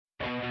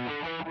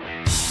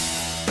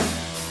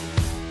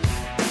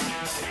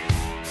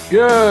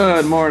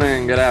Good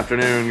morning, good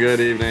afternoon, good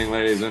evening,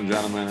 ladies and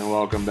gentlemen, and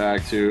welcome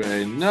back to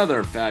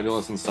another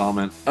fabulous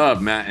installment of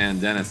Matt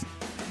and Dennis,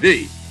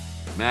 the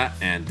Matt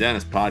and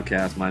Dennis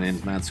podcast. My name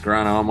is Matt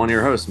Scarano. I'm one of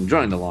your hosts. I'm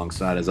joined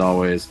alongside, as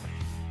always,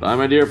 by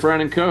my dear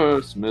friend and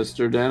co-host,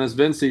 Mr. Dennis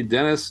Vinci.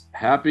 Dennis,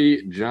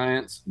 happy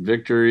Giants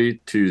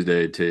Victory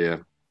Tuesday to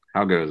you.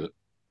 How goes it?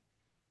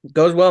 It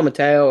goes well,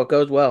 Mateo. It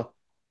goes well.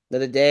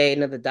 Another day,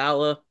 another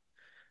dollar,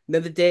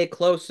 another day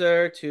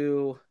closer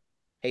to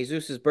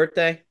Jesus'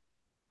 birthday,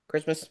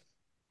 Christmas.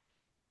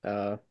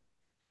 Uh,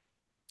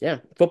 yeah,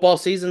 football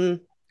season,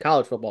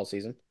 college football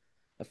season,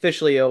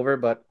 officially over,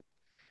 but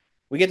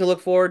we get to look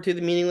forward to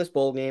the meaningless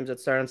bowl games that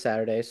start on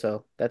Saturday,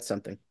 so that's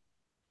something.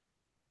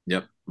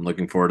 Yep, I'm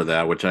looking forward to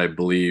that, which I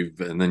believe,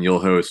 and then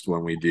you'll host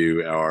when we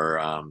do our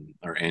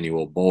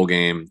annual bowl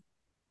game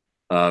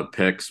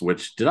picks.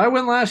 Which did I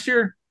win last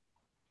year?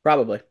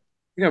 Probably. I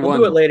think I've We'll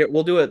do won. it later.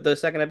 We'll do it the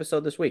second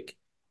episode this week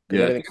because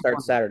Yeah, I everything think I've starts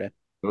won Saturday.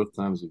 both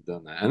times we've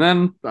done that. And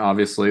then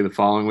obviously the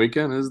following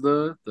weekend is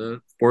the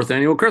fourth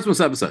annual Christmas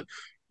episode.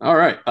 All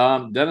right,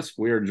 Dennis,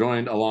 we are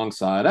joined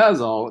alongside,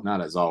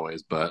 not as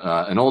always, but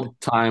an old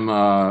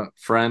time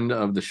friend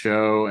of the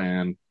show,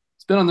 and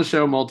it's been on the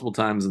show multiple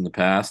times in the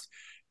past.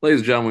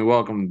 Ladies and gentlemen, we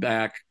welcome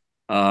back,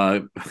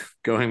 uh,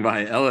 going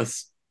by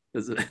Ellis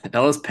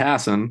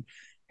Passon,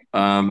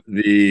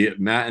 the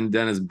Matt and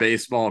Dennis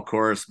baseball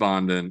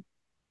correspondent,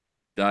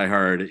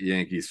 diehard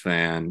Yankees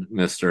fan,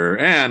 Mister,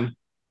 and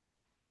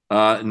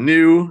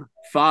new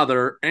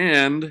father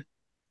and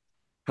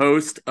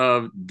host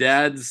of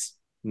Dad's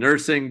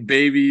Nursing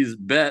Babies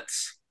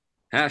Bets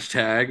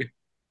hashtag.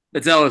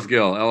 It's Ellis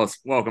Gill. Ellis,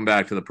 welcome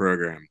back to the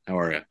program. How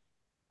are you?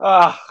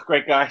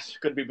 Great guys.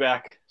 Good to be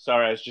back.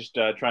 Sorry, I was just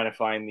trying to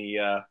find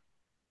the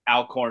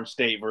Alcorn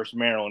State versus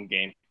Maryland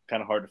game.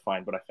 Kind of hard to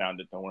find, but I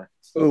found it. Don't worry.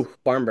 Ooh,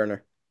 barn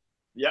burner.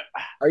 Yep,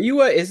 Are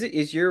you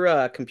is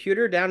your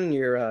computer down in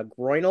your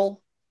groinal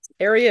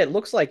area? It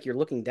looks like you're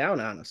looking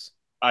down on us.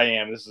 I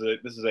am. This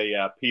is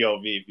a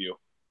POV view.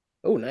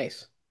 Oh,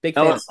 nice. Big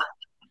fan. Ellis,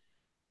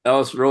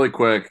 Ellis, really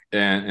quick,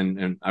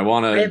 and I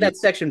want I to had that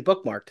just section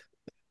bookmarked.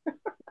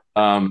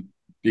 um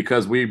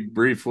because I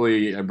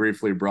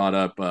briefly brought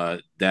up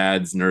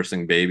dads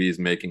nursing babies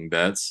making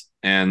bets,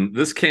 and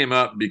this came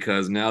up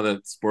because now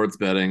that sports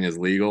betting is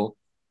legal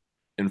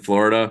in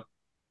Florida,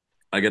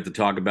 I get to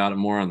talk about it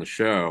more on the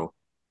show.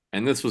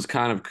 And this was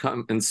kind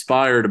of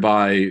inspired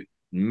by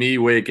me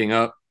waking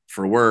up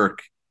for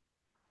work,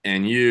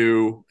 and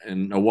you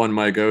and a one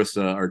Mike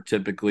Osa are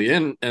typically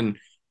in, and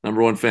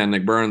number one fan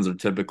Nick Burns are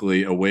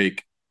typically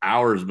awake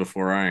hours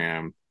before I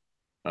am,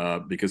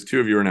 because two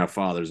of you are now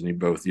fathers, and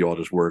you all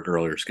just work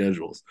earlier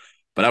schedules.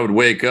 But I would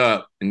wake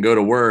up and go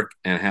to work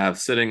and have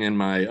sitting in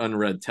my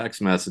unread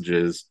text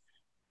messages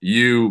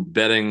you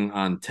betting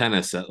on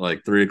tennis at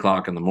like 3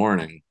 o'clock in the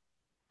morning,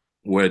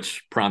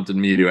 which prompted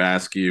me to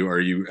ask you, are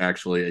you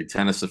actually a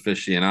tennis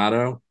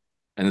aficionado?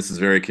 And this is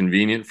very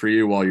convenient for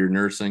you while you're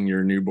nursing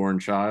your newborn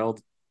child.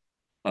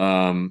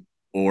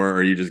 Or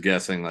are you just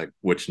guessing like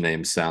which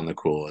names sound the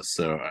coolest?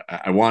 So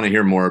I want to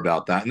hear more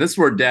about that. And this is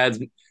where dad's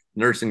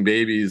nursing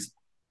babies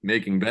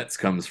making bets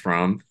comes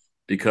from,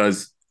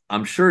 because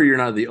I'm sure you're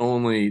not the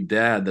only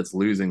dad that's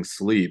losing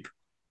sleep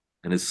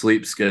and his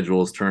sleep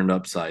schedule is turned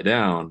upside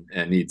down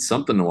and needs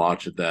something to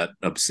watch at that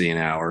obscene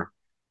hour.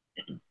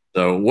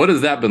 So what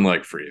has that been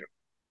like for you?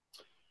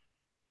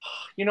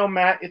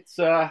 Matt, And it's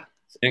a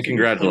new thing for me.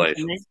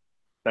 congratulations.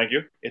 Thank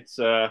you. It's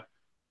a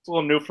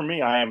little new for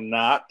me. I am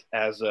not,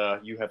 as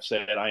you have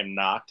said, I am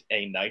not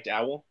a night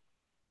owl.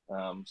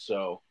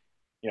 So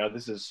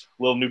this is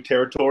a little new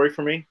territory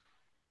for me.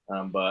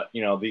 But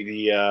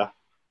the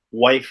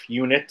wife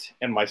unit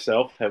and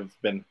myself have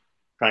been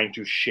trying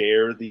to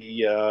share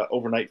the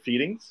overnight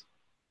feedings.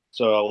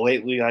 So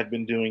lately, I've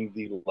been doing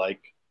the like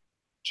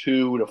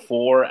 2 to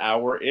 4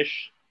 hour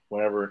ish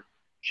whenever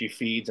she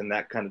feeds in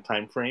that kind of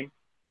time frame.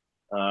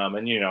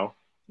 And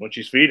when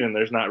she's feeding,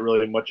 there's not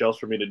really much else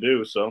for me to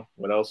do. So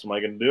what else am I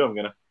going to do? I'm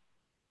going to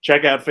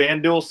check out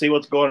FanDuel, see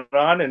what's going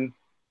on, and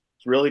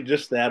it's really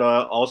just that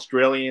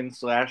Australian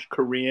slash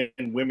Korean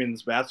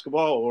women's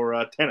basketball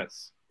or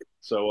tennis.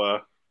 So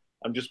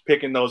I'm just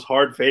picking those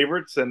hard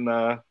favorites and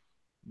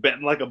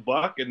betting like a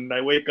buck. And I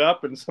wake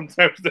up and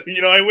sometimes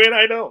I win,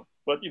 I don't.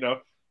 But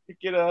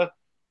it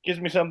gives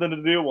me something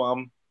to do while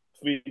I'm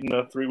feeding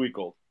a 3 week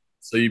old.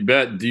 So do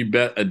you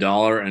bet a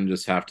dollar and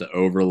just have to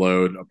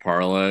overload a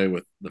parlay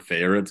with the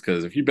favorites?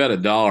 Because if you bet a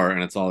dollar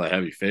and it's all the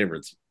heavy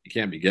favorites, you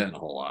can't be getting a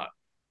whole lot.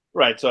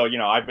 Right. So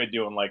I've been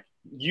doing like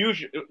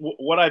usually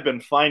what I've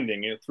been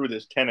finding through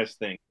this tennis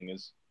thing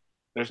is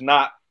there's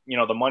not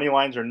the money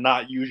lines are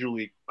not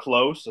usually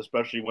close,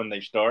 especially when they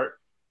start.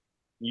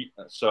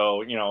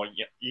 So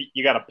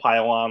you got to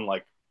pile on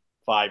like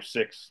 5,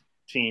 6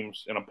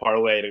 teams in a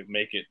parlay to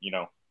make it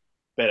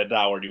bet a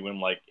dollar to win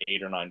like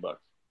 $8 or $9.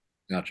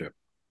 Gotcha.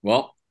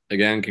 Well,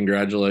 again,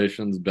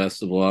 congratulations.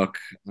 Best of luck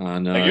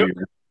on Thank you.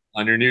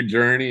 your new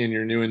journey and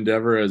your new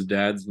endeavor as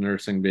dads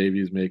nursing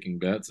babies making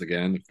bets.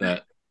 Again, if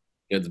that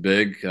gets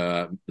big,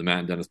 the Matt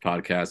and Dennis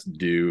podcast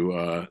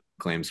do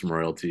claim some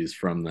royalties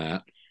from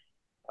that.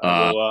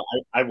 I Uh, will.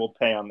 I will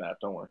pay on that.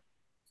 Don't worry.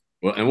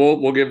 well, and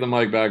we'll give the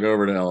mic back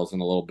over to Ellis in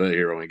a little bit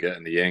here when we get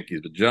in the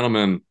Yankees. But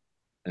gentlemen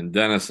and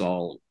Dennis,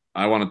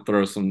 I want to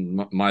throw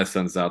some my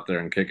sense out there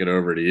and kick it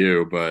over to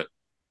you. But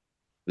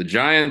the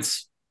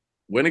Giants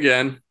win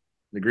again,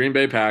 the Green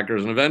Bay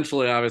Packers, and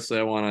eventually, obviously,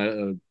 I want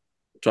to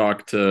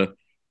talk to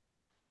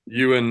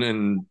you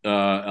and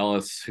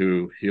Ellis,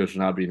 who he should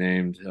not be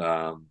named.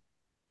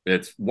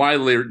 It's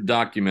widely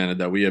documented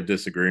that we have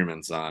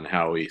disagreements on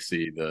how we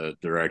see the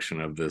direction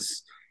of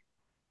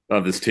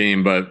this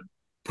team. But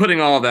putting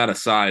all of that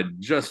aside,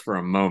 just for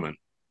a moment,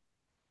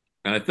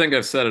 and I think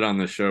I've said it on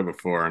this show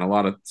before, and a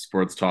lot of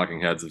sports talking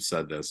heads have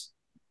said this.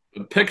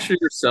 But picture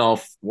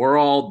yourself, we're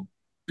all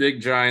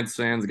big Giants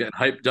fans getting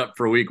hyped up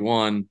for week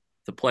one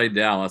to play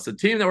Dallas, a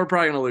team that we're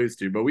probably going to lose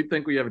to, but we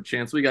think we have a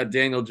chance. We got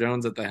Daniel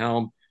Jones at the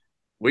helm.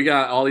 We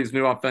got all these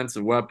new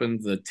offensive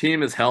weapons. The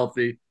team is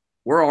healthy.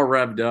 We're all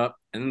revved up,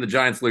 and then the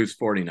Giants lose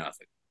 40-0.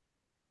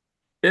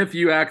 If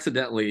you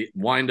accidentally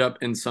wind up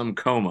in some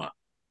coma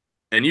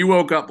and you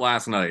woke up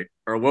last night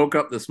or woke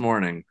up this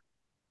morning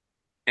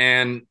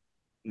and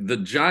the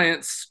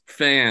Giants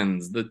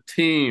fans, the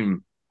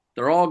team,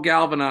 they're all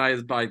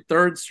galvanized by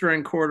third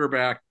string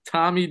quarterback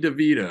Tommy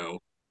DeVito,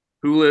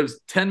 who lives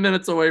 10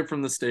 minutes away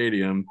from the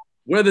stadium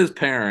with his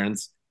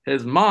parents.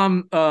 His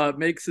mom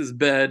makes his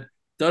bed,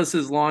 does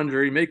his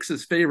laundry, makes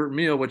his favorite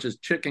meal, which is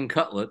chicken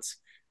cutlets.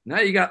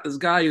 Now you got this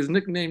guy who's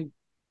nicknamed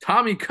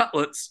Tommy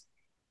Cutlets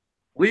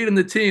leading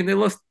the team. They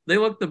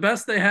look the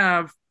best they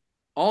have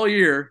all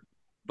year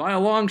by a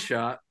long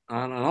shot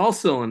on all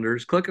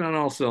cylinders, clicking on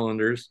all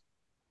cylinders.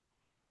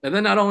 And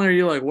then not only are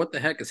you like, what the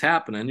heck is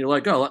happening? You're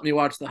like, oh, let me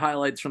watch the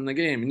highlights from the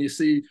game. And you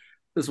see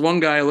this one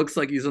guy looks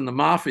like he's in the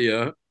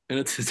mafia and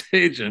it's his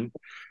agent.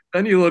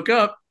 Then you look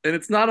up and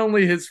it's not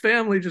only his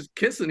family just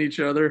kissing each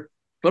other,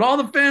 but all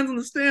the fans in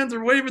the stands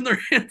are waving their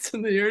hands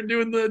in the air,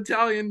 doing the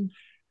Italian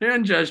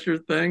hand gesture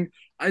thing.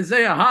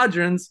 Isaiah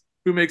Hodgins,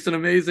 who makes an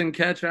amazing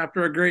catch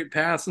after a great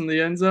pass in the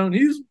end zone,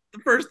 he's the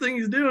first thing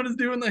he's doing is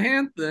doing the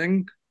hand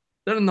thing.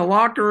 Then in the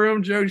locker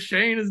room, Joe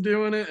Shane is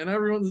doing it, and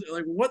everyone's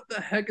like, what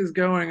the heck is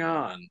going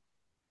on?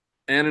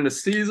 And in a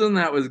season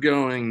that was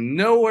going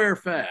nowhere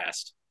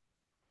fast,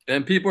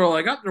 and people are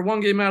like, oh, they're one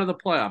game out of the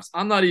playoffs.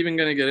 I'm not even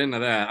going to get into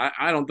that.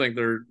 I don't think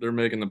they're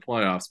making the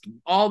playoffs. But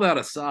all that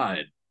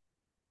aside,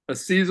 a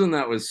season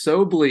that was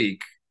so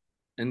bleak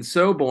and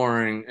so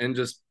boring and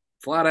just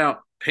flat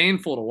out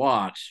painful to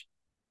watch.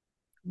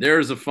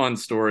 There's a fun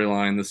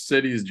storyline. The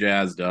city's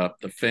jazzed up.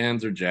 The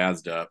fans are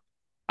jazzed up.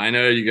 I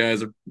know you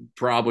guys are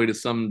probably to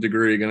some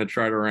degree going to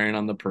try to rain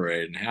on the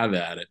parade and have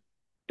at it,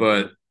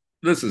 but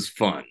this is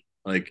fun.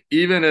 Like,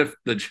 even if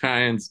the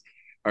Giants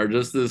are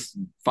just this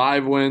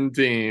 5-win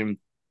team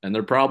and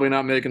they're probably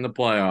not making the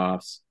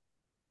playoffs,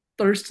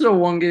 they're still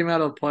one game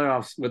out of the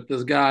playoffs with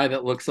this guy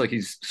that looks like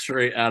he's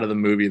straight out of the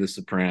movie The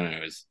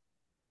Sopranos.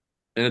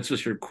 And it's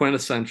just your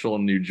quintessential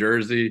New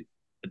Jersey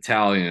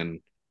Italian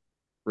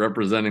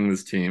representing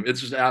this team. It's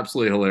just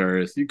absolutely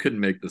hilarious. You couldn't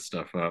make this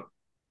stuff up.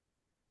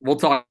 We'll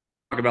talk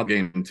about the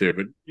game too,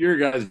 but your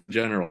guys'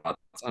 general thoughts.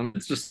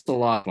 It's just a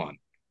lot of fun.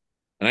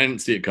 And I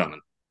didn't see it coming.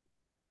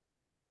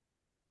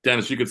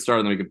 Dennis, you could start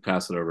and then we could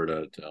pass it over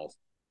to Els.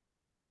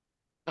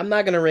 I'm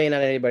not going to rain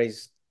on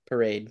anybody's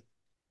parade,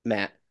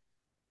 Matt.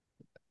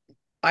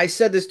 I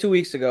said this 2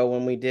 weeks ago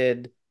when we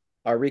did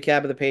our recap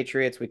of the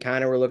Patriots. We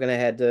kind of were looking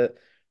ahead to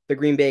the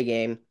Green Bay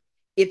game.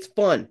 It's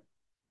fun.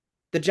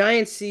 The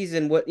Giants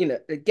season,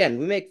 again,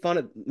 we make fun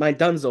of my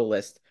Dunzo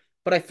list,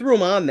 but I threw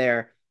them on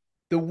there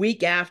the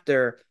week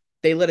after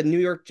they let a New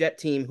York Jet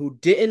team who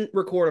didn't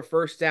record a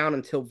first down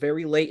until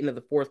very late into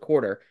the fourth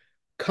quarter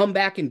come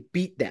back and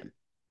beat them.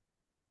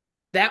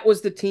 That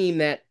was the team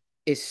that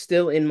is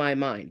still in my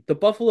mind. The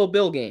Buffalo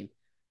Bill game,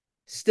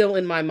 still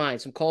in my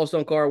mind. Some calls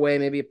don't go our way,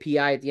 maybe a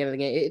PI at the end of the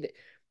game.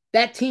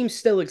 That team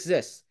still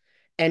exists.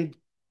 And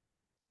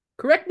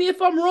correct me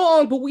if I'm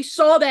wrong, but we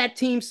saw that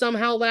team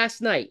somehow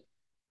last night.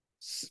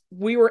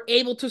 We were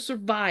able to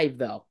survive,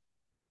 though.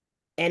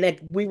 And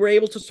we were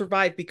able to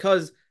survive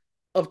because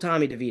of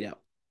Tommy DeVito.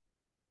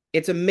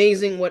 It's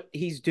amazing what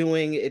he's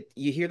doing.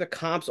 You hear the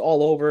comps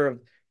all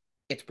over.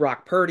 It's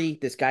Brock Purdy,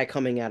 this guy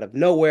coming out of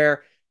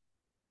nowhere.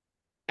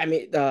 I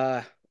mean,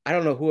 I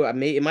don't know who.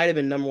 It might have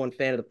been number one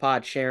fan of the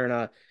pod sharing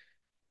a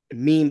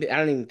meme. I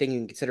don't even think you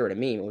can consider it a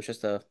meme. It was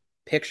just a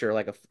picture,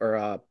 like a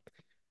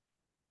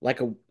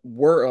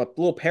word, a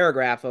little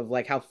paragraph of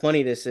like how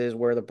funny this is,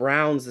 where the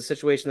Browns, the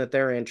situation that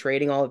they're in,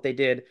 trading all that they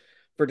did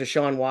for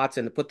Deshaun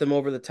Watson to put them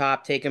over the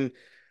top, take them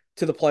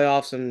to the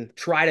playoffs, and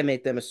try to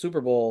make them a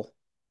Super Bowl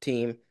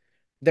team.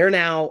 They're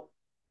now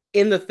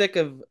in the thick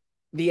of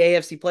the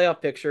AFC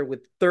playoff picture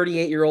with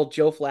 38-year-old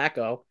Joe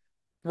Flacco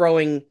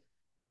throwing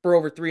for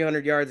over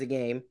 300 yards a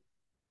game.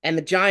 And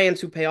the Giants,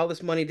 who pay all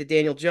this money to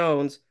Daniel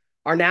Jones,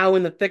 are now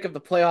in the thick of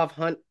the playoff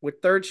hunt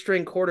with third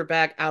string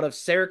quarterback out of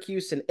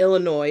Syracuse and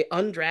Illinois,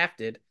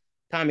 undrafted,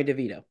 Tommy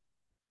DeVito.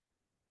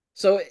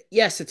 So,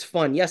 yes, it's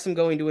fun. Yes, I'm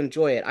going to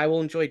enjoy it. I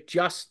will enjoy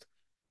just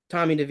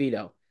Tommy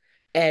DeVito.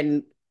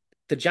 And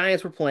the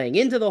Giants were playing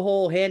into the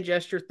whole hand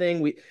gesture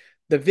thing.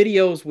 The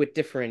videos with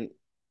different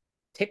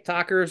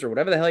TikTokers or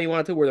whatever the hell you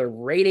want to, where they're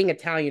rating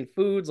Italian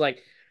foods.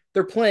 Like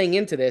they're playing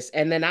into this.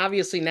 And then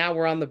obviously now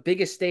we're on the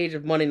biggest stage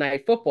of Monday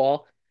Night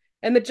Football,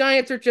 and the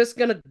Giants are just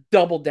going to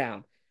double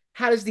down.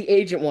 How does the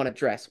agent want to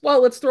dress?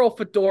 Well, let's throw a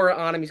fedora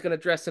on him. He's going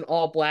to dress in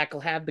all black. He'll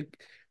have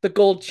the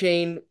gold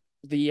chain,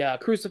 the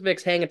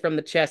crucifix hanging from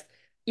the chest.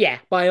 Yeah,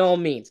 by all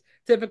means.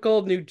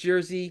 Typical New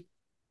Jersey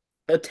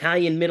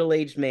Italian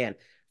middle-aged man.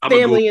 I'm a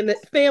ghoul.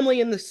 Family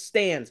in the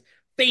stands.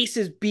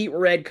 Faces beat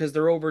red because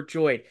they're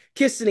overjoyed,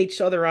 kissing each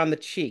other on the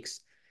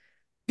cheeks.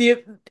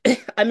 The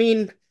I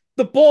mean,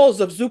 the balls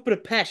of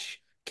Zupita Pesh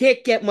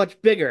can't get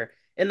much bigger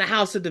in the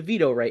house of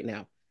Devito right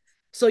now.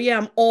 So yeah,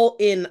 I'm all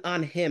in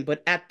on him.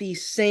 But at the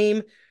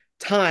same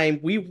time,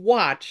 we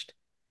watched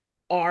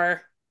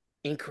our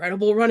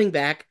incredible running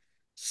back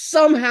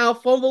somehow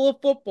fumble a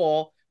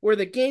football where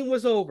the game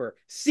was over,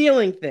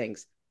 sealing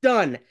things,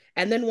 done,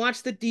 and then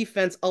watch the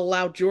defense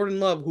allow Jordan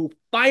Love, who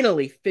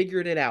finally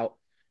figured it out,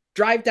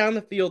 drive down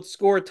the field,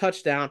 score a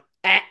touchdown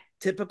at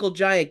typical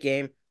Giant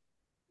game.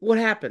 What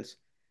happens?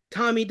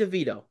 Tommy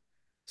DeVito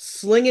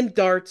slinging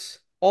darts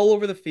all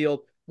over the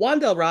field.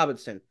 Wandell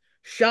Robinson,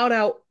 shout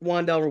out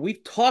Wandell.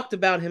 We've talked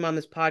about him on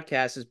this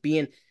podcast as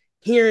being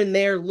here and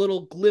there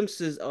little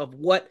glimpses of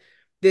what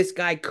this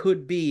guy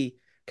could be,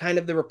 kind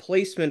of the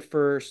replacement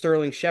for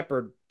Sterling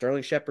Shepard.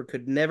 Sterling Shepard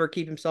could never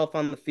keep himself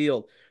on the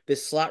field.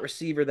 This slot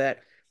receiver that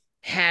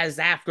has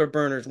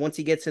afterburners once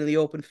he gets into the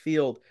open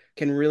field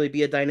can really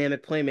be a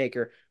dynamic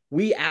playmaker.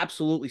 We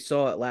absolutely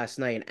saw it last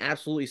night and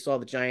absolutely saw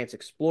the Giants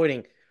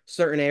exploiting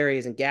certain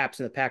areas and gaps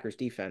in the Packers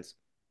defense.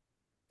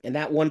 And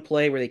that one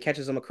play where they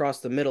catches him across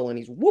the middle and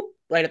he's whoop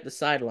right up the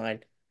sideline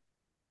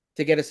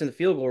to get us in the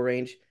field goal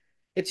range.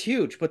 It's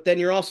huge. But then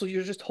you're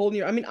just holding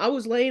your. I mean, I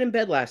was laying in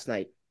bed last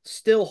night,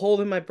 still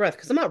holding my breath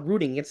because I'm not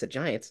rooting against the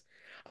Giants.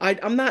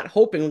 I'm not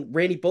hoping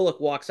Randy Bullock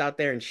walks out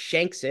there and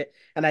shanks it,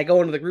 and I go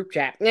into the group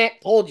chat.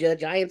 Told you, the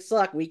Giants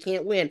suck. We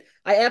can't win.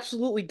 I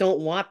absolutely don't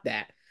want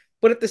that.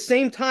 But at the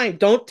same time,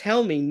 don't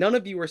tell me none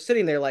of you are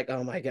sitting there like,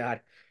 oh my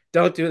God,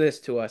 don't do this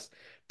to us.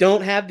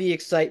 Don't have the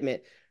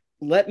excitement.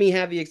 Let me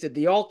have the excitement.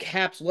 The all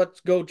caps, let's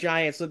go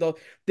Giants. So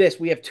this,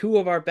 we have two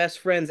of our best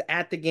friends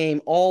at the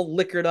game, all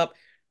liquored up,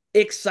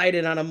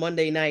 excited on a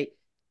Monday night.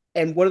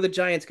 And what are the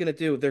Giants going to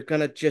do? They're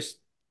going to just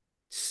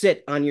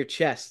sit on your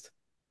chest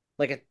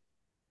like a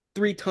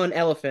 3-ton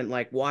elephant.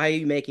 Like, why are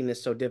you making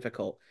this so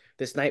difficult?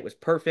 This night was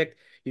perfect.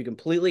 You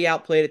completely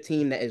outplayed a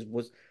team that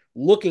was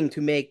looking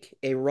to make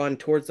a run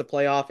towards the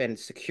playoff and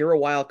secure a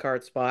wild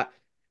card spot.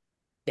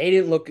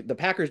 The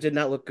Packers did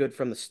not look good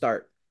from the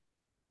start.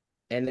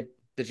 And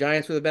the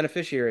Giants were the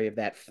beneficiary of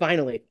that.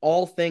 Finally,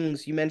 all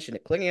things, you mentioned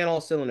it, clicking on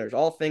all cylinders,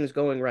 all things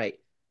going right.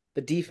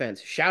 The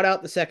defense, shout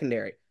out the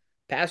secondary.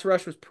 Pass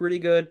rush was pretty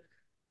good.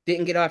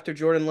 Didn't get after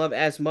Jordan Love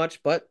as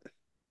much, but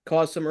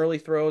caused some early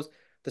throws.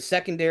 The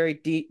secondary,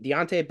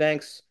 Deonte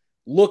Banks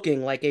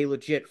looking like a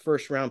legit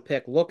first-round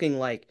pick, looking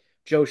like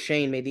Joe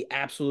Shane made the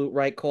absolute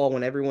right call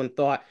when everyone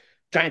thought,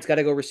 Giants got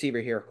to go receiver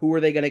here. Who are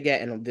they going to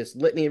get? And this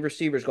litany of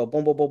receivers go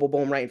boom, boom, boom, boom,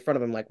 boom right in front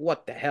of him. Like,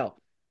 what the hell?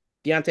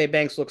 Deonte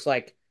Banks looks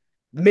like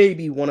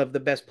maybe one of the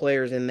best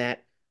players in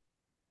that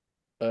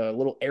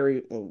little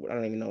area, I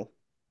don't even know,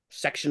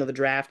 section of the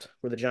draft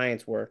where the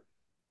Giants were,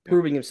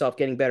 proving himself,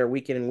 getting better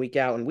week in and week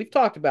out. And we've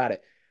talked about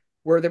it,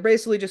 where they're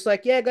basically just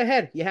like, yeah, go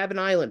ahead. You have an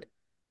island.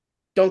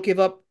 Don't give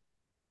up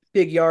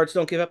big yards.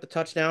 Don't give up the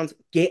touchdowns.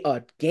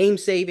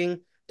 Game-saving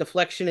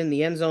deflection in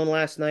the end zone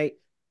last night.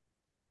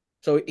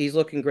 So he's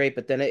looking great,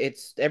 but then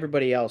it's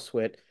everybody else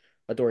with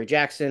Adoree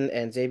Jackson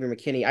and Xavier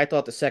McKinney. I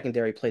thought the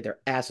secondary played their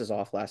asses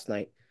off last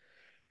night.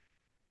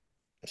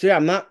 So yeah,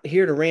 I'm not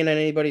here to rain on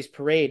anybody's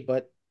parade,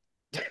 but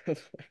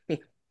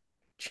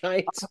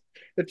Giants,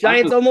 the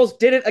Giants almost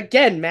did it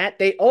again, Matt.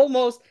 They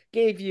almost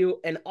gave you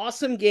an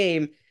awesome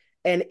game,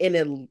 and in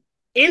an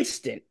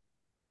instant,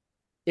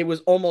 it was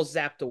almost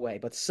zapped away.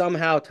 But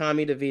somehow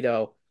Tommy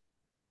DeVito,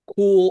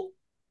 cool,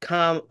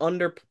 calm,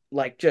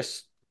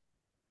 just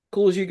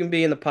cool as you can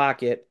be in the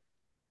pocket.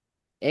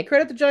 And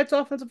credit the Giants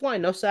offensive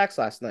line, no sacks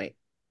last night.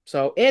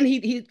 So, and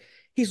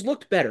he's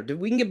looked better.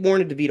 We can get more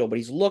into DeVito, but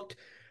he's looked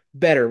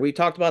better. We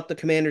talked about the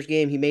Commanders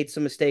game. He made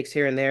some mistakes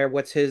here and there.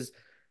 What's his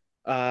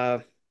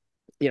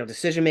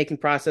decision-making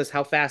process?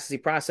 How fast is he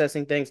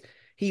processing things?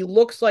 He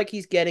looks like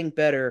he's getting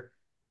better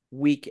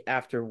week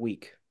after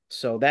week.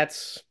 So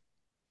that's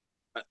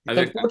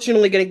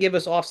unfortunately going to give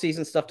us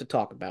off-season stuff to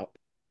talk about.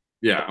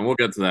 Yeah, and we'll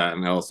get to that,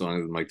 and also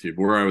on Mike too.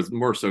 But where I was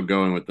more so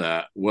going with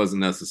that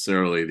wasn't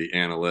necessarily the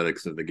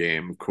analytics of the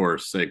game. Of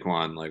course,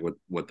 Saquon, like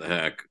what the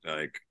heck,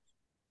 like.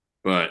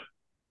 But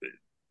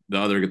the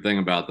other good thing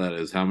about that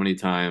is how many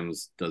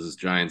times does this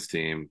Giants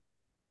team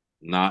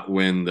not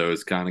win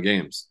those kind of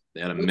games?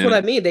 They had a That's minute.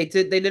 what I mean. They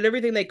did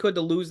everything they could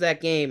to lose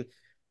that game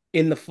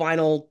in the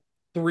final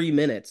 3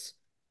 minutes.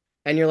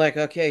 And you're like,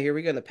 okay, here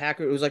we go. And the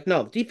Packers, it was like,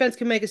 no, the defense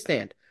can make a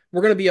stand.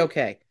 We're going to be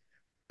okay.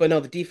 But no,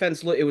 the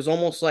defense, it was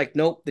almost like,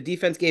 nope, the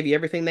defense gave you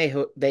everything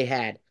they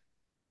had.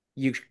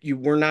 You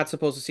were not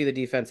supposed to see the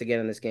defense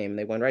again in this game.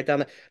 They went right down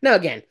the. Now,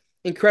 again,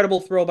 incredible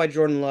throw by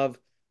Jordan Love.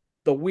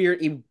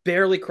 He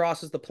barely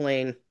crosses the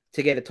plane.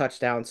 to get a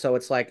touchdown. So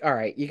it's like, all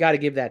right, you got to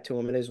give that to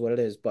him. It is what it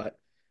is. But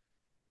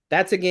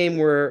that's a game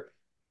where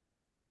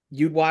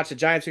you'd watch the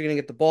Giants are going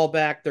to get the ball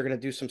back. They're going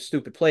to do some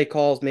stupid play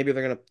calls. Maybe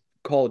they're going to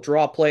call a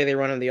draw play. They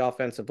run on the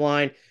offensive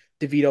line.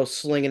 Devito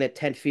slinging it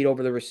 10 feet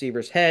over the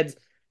receivers' heads.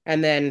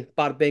 And then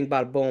bada bing,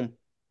 bada boom,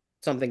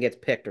 something gets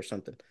picked or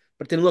something.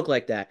 But it didn't look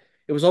like that.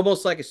 It was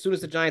almost like as soon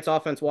as the Giants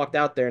offense walked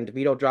out there and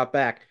DeVito dropped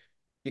back,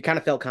 you kind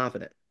of felt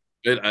confident.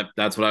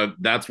 That's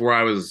where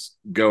I was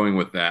going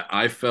with that.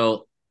 I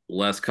felt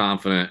less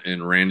confident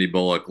in Randy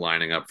Bullock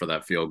lining up for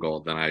that field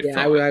goal than I Yeah,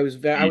 felt I was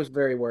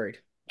very worried.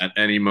 at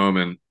any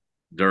moment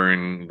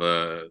during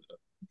the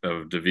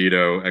of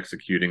DeVito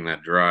executing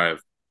that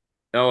drive.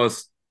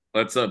 Ellis,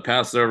 let's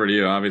pass it over to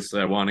you.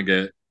 Obviously, I want to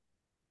get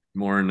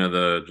more into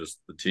the just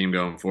the team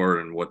going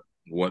forward and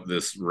what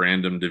this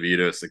random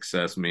DeVito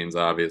success means,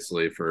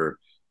 obviously for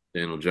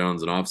Daniel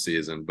Jones and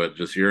offseason. But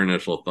just your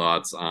initial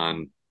thoughts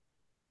on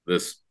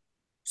this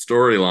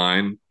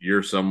storyline.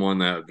 You're someone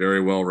that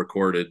very well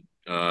recorded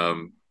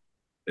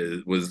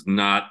was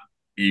not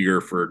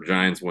eager for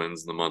Giants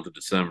wins in the month of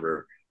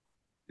December.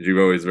 You've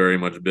always very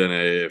much been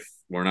a if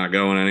we're not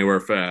going anywhere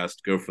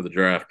fast, go for the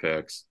draft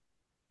picks,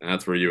 and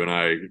that's where you and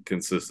I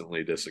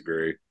consistently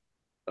disagree.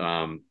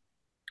 Um,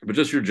 but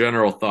just your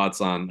general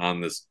thoughts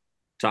on this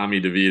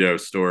Tommy DeVito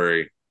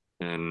story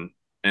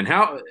and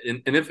how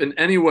and if in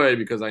any way,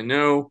 because I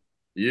know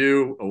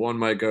you, a one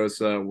Mike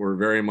Osa, were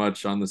very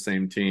much on the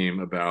same team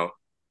about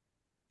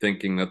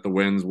thinking that the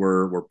wins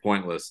were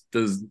pointless.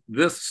 Does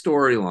this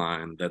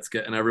storyline that's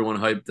getting everyone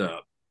hyped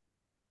up,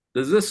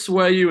 does this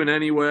sway you in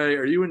any way?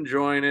 Are you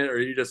enjoying it? Or are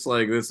you just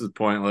like, this is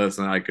pointless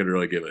and I could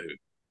really give a hoot?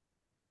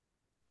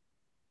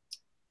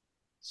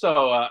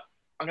 So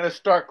I'm gonna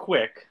start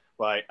quick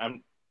by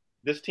I'm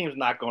this team's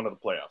not going to the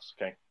playoffs.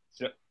 Okay,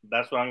 so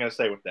that's what I'm gonna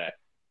say with that.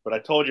 But I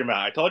told you, Matt.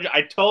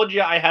 I told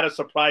you I had a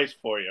surprise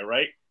for you,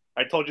 right?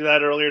 I told you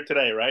that earlier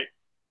today, right?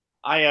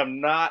 I am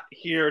not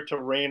here to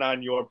rain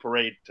on your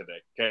parade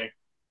today. Okay,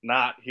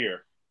 not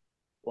here.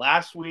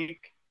 Last week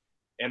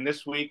and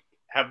this week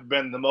have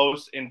been the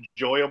most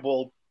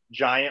enjoyable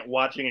Giant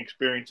watching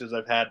experiences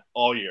I've had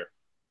all year.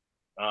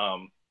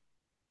 Um,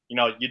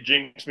 you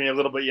jinxed me a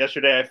little bit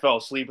yesterday. I fell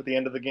asleep at the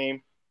end of the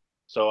game,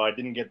 so I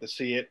didn't get to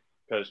see it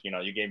because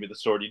you gave me the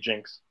sortie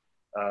jinx.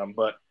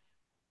 But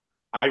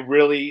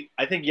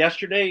I think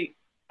yesterday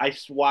I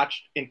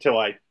watched until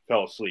I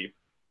fell asleep.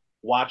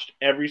 Watched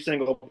every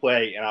single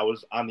play, and I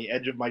was on the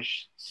edge of my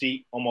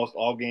seat almost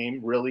all game.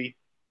 Really,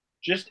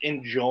 just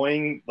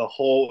enjoying the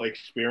whole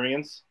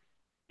experience.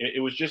 It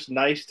was just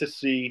nice to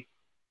see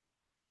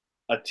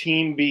a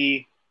team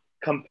be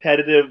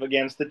competitive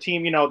against the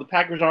team. The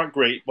Packers aren't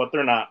great, but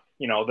they're not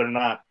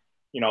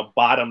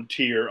bottom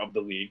tier of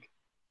the league.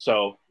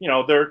 So,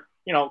 they're,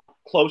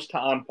 close to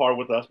on par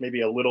with us,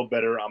 maybe a little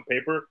better on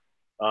paper.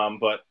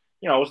 But,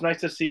 it was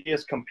nice to see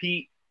us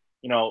compete.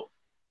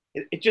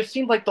 It just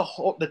seemed like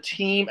the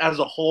team as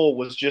a whole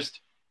was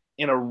just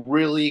in a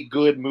really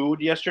good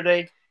mood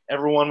yesterday.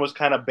 Everyone was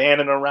kind of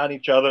banding around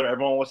each other.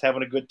 Everyone was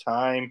having a good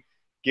time,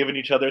 giving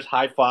each other's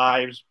high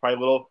fives, probably a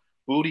little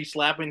booty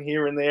slapping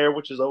here and there,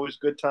 which is always a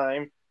good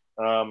time.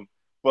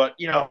 But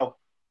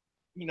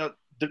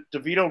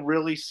DeVito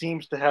really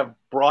seems to have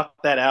brought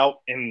that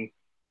out in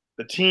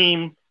the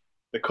team,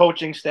 the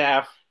coaching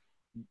staff,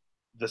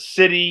 the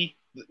city,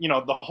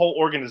 the whole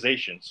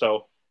organization.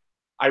 So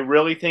I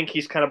really think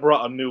he's kind of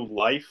brought a new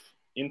life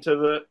into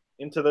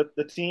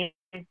the team.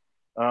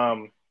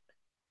 Um,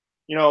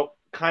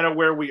 kind of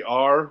where we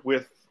are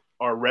with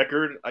our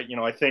record.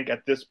 I think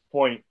at this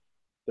point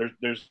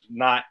there's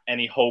not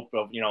any hope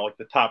of like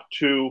the top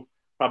two,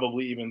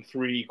 probably even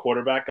three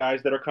quarterback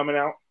guys that are coming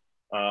out.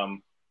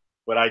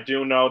 But I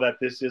do know that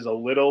this is a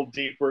little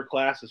deeper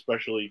class,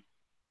 especially,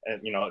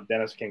 and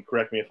Dennis can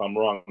correct me if I'm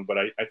wrong, but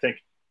I think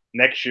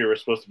next year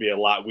is supposed to be a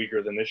lot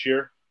weaker than this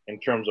year in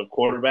terms of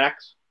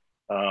quarterbacks.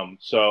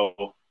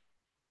 So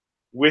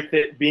with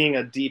it being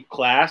a deep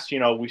class,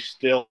 we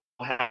still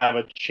have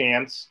a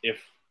chance if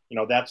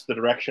that's the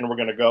direction we're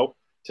going to go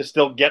to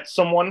still get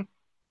someone.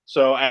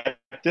 So at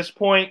this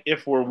point,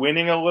 if we're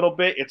winning a little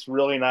bit, it's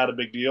really not a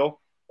big deal,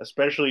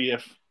 especially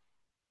if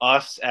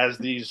us as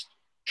these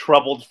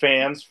troubled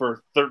fans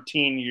for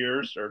 13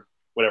 years or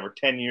whatever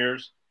 10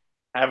 years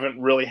haven't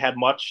really had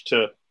much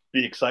to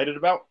be excited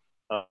about.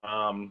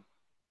 Um,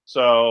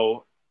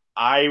 so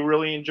I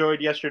really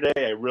enjoyed yesterday.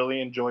 I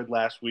really enjoyed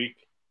last week.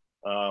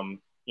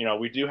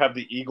 We do have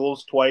the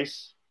Eagles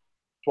twice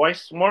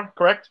more,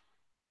 correct?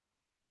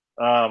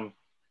 Um,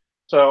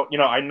 so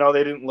I know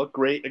they didn't look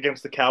great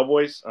against the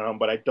Cowboys,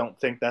 but I don't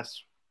think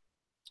that's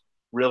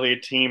really a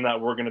team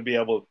that we're going to be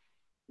able.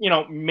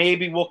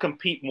 Maybe we'll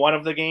compete one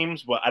of the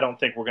games, but I don't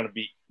think we're going to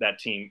beat that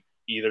team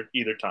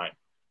either time.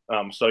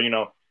 So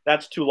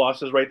that's two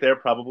losses right there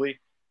probably.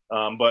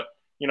 But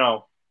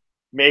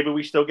maybe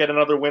we still get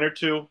another win or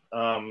two,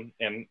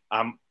 and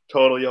I'm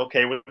totally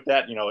okay with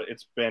that.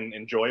 It's been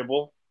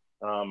enjoyable.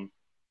 Um,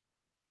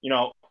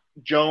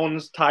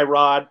 Jones,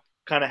 Tyrod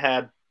kind of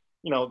had,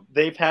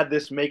 they've had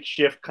this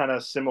makeshift kind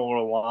of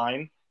similar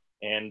line,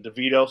 and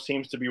DeVito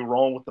seems to be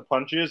rolling with the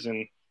punches.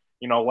 And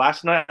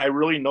last night I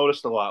really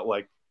noticed a lot,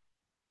 like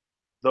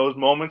those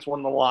moments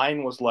when the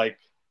line was like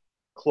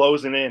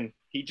closing in.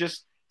 He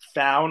just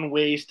found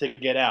ways to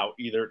get out,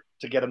 either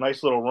to get a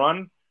nice little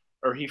run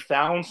or he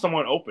found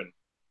someone open.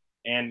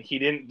 And he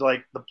didn't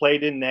like the play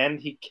didn't end.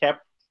 He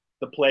kept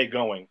the play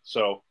going.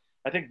 So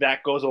I think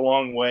that goes a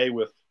long way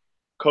with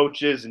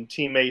coaches and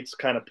teammates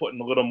kind of putting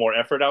a little more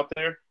effort out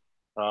there.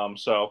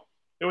 So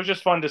it was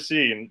just fun to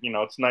see. And,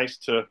 it's nice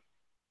to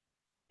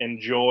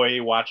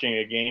enjoy watching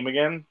a game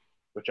again,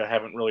 which I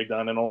haven't really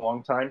done in a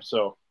long time.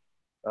 So,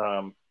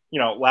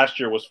 last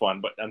year was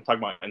fun, but I'm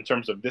talking about in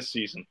terms of this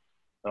season.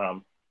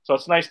 So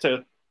it's nice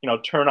to,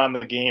 turn on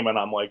the game and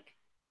I'm like,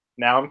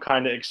 now I'm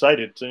kind of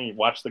excited to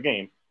watch the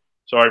game.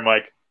 Sorry,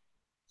 Mike.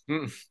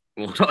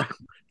 So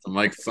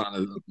Mike's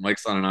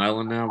on an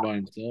island now by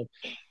himself.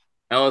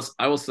 Ellis,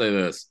 I will say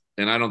this,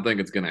 and I don't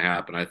think it's going to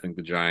happen. I think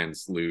the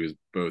Giants lose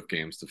both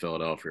games to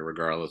Philadelphia,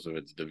 regardless if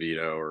it's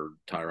DeVito or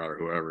Tyrod or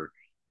whoever.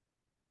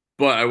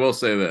 But I will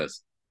say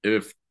this: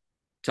 if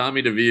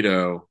Tommy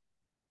DeVito,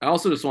 I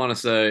also just want to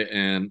say,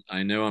 and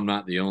I know I'm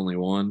not the only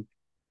one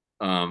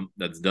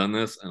that's done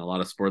this, and a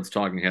lot of sports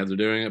talking heads are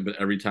doing it. But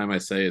every time I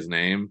say his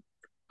name,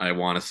 I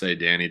want to say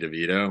Danny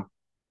DeVito,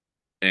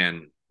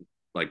 and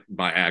like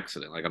by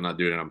accident, like I'm not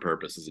doing it on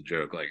purpose as a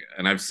joke. Like,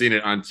 and I've seen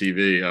it on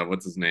TV.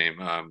 What's his name?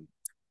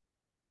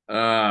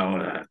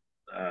 I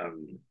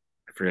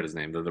forget his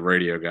name. The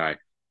radio guy.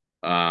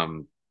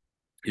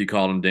 He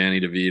called him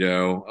Danny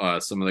DeVito.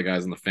 Some of the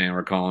guys in the fan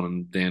were calling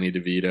him Danny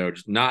DeVito,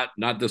 just not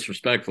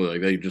disrespectfully.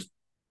 Like they just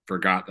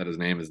forgot that his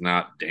name is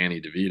not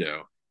Danny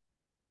DeVito.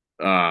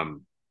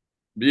 But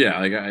yeah,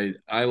 like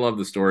I love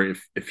the story.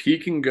 If he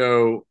can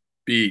go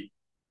beat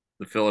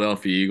the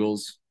Philadelphia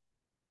Eagles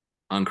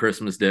on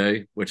Christmas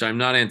Day, which I'm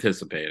not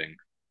anticipating,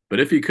 but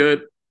if he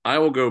could, I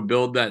will go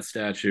build that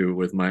statue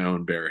with my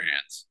own bare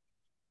hands.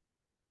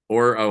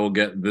 Or I will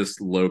get this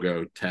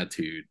logo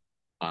tattooed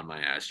on my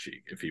ass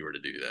cheek if he were to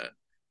do that.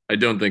 I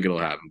don't think it'll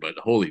happen, but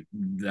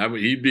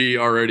he'd be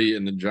already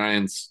in the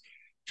Giants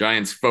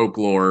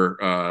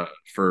folklore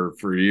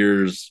for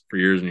years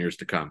and years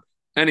to come.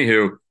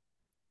 Anywho,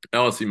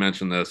 LSU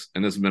mentioned this,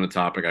 and this has been a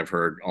topic I've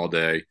heard all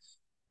day.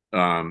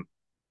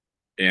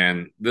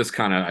 And this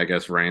kind of, I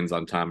guess, rains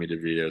on Tommy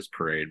DeVito's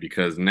parade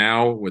because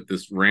now with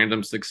this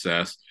random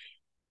success,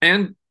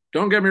 and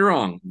don't get me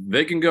wrong,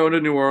 they can go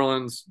to New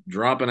Orleans,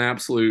 drop an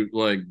absolute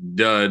like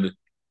dud,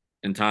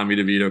 and Tommy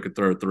DeVito could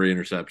throw 3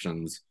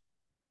 interceptions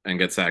and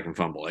get sacked and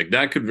fumble. Like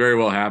that could very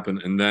well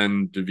happen, and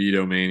then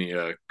DeVito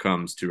mania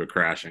comes to a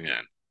crashing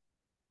end.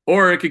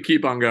 Or it could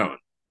keep on going.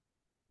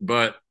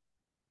 But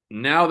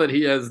now that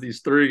he has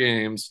these 3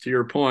 games, to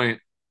your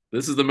point,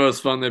 this is the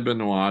most fun they've been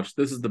to watch.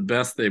 This is the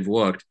best they've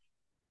looked.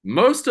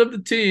 Most of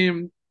the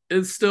team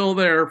is still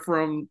there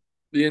from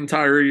the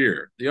entire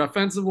year. The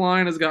offensive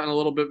line has gotten a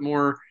little bit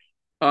more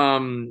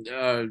what's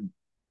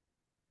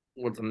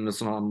I'm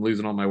missing all, I'm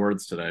losing all my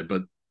words today,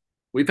 but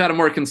we've had a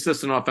more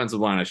consistent offensive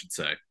line, I should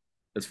say,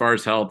 as far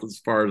as health,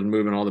 as far as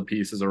moving all the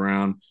pieces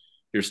around.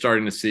 You're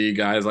starting to see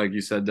guys like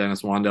you said,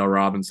 Dennis Wandale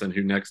Robinson,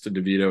 who next to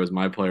DeVito is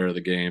my player of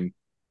the game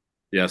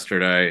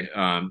yesterday.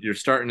 You're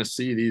starting to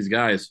see these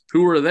guys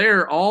who were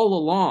there all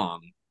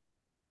along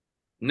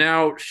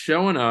now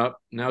showing up,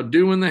 now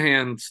doing the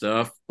hand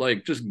stuff,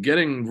 like just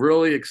getting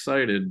really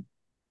excited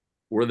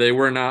where they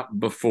were not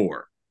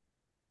before.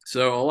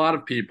 So a lot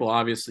of people,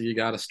 obviously, you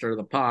got to stir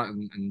the pot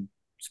in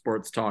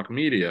sports talk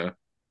media.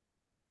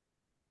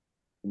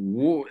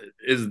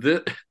 Does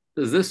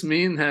this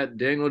mean that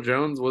Daniel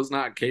Jones was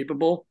not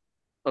capable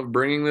of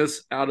bringing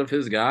this out of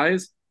his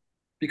guys?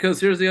 Because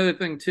here's the other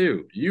thing,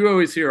 too. You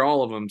always hear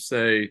all of them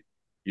say,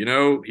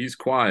 he's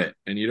quiet,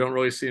 and you don't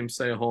really see him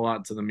say a whole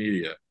lot to the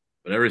media.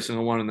 But every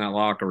single one in that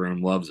locker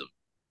room loves him,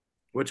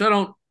 which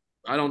I'm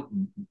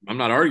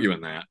not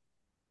arguing that.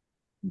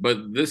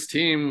 But this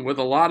team with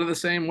a lot of the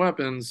same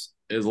weapons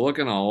is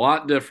looking a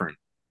lot different.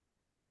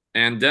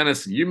 And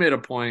Dennis, you made a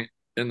point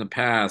in the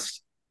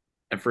past.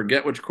 I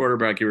forget which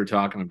quarterback you were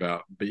talking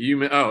about, but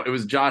it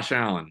was Josh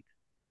Allen.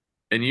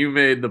 And you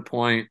made the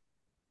point,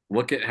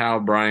 look at how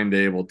Brian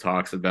Dable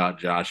talks about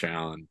Josh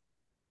Allen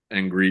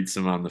and greets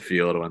him on the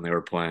field when they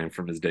were playing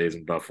from his days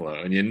in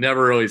Buffalo. And you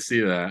never really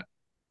see that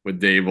with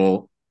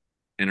Dable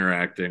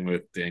interacting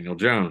with Daniel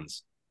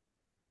Jones.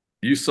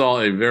 You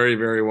saw a very,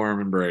 very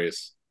warm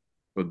embrace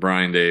with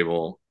Brian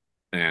Dable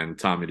and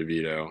Tommy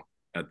DeVito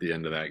at the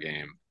end of that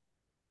game.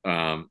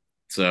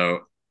 So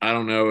I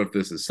don't know if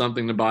this is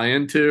something to buy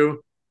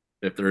into,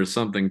 if there is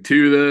something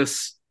to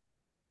this.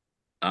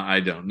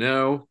 I don't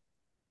know,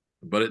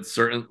 but it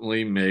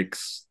certainly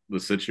makes the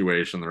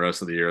situation the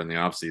rest of the year in the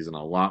offseason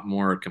a lot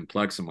more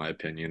complex, in my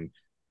opinion,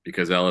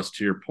 because Ellis,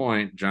 to your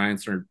point,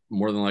 Giants are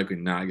more than likely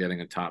not getting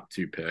a top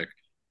 2 pick.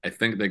 I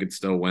think they could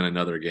still win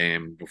another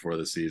game before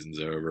the season's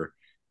over.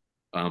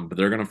 But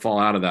they're going to fall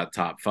out of that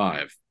top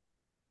 5.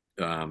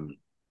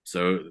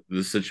 So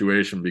this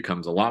situation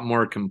becomes a lot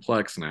more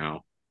complex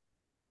now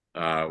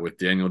with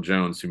Daniel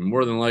Jones, who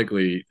more than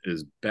likely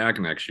is back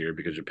next year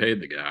because you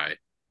paid the guy.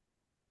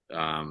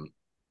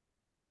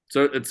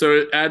 So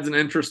it adds an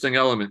interesting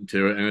element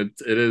to it, and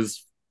it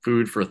is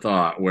food for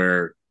thought.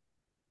 Where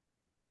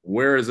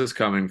is this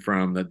coming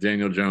from that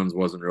Daniel Jones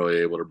wasn't really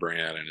able to bring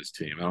out in his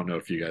team? I don't know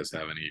if you guys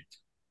have any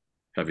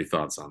heavy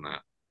thoughts on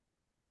that.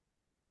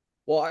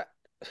 Well,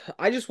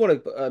 I just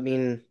want to, I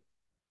mean,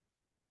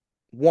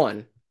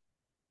 one,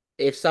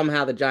 if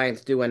somehow the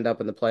Giants do end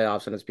up in the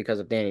playoffs and it's because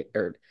of Danny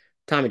or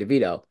Tommy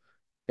DeVito,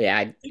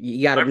 yeah,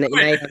 you got to My now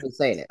point. you got me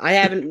saying it. I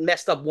haven't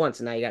messed up once,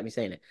 and now you got me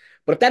saying it.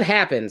 But if that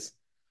happens,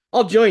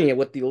 I'll join you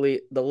with the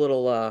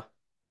little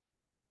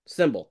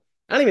symbol.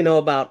 I don't even know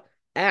about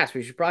ass.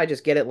 We should probably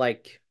just get it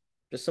like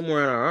just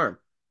somewhere on our arm.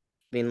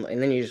 I mean,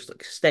 and then you just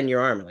like, extend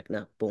your arm and like,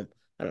 no, boom.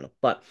 I don't know.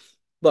 But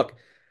look,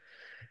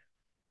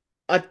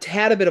 a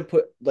tad a bit of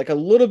put like a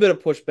little bit of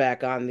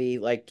pushback on the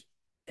like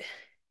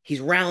he's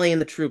rallying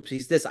the troops.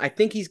 He's this. I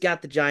think he's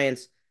got the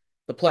Giants,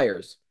 the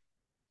players,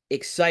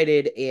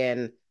 excited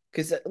and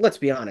because let's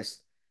be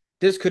honest,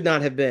 this could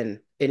not have been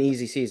an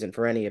easy season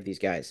for any of these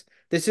guys.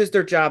 This is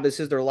their job. This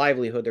is their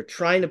livelihood. They're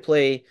trying to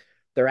play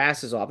their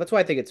asses off. That's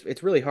why I think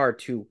it's really hard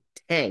to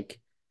tank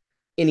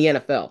in the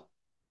NFL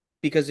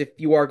because if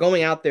you are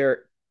going out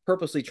there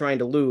purposely trying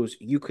to lose,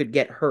 you could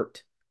get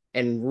hurt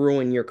and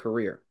ruin your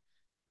career.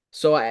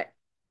 So I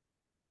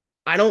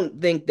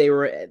don't think they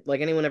were like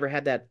anyone ever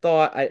had that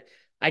thought.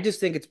 I just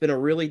think it's been a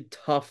really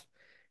tough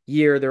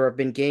year. There have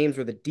been games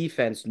where the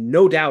defense,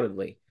 no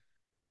doubtedly,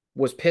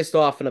 was pissed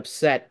off and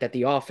upset that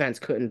the offense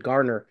couldn't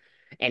garner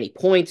any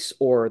points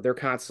or they're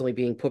constantly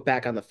being put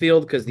back on the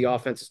field because the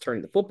offense is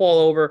turning the football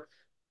over.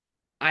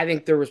 I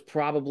think there was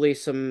probably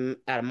some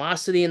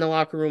animosity in the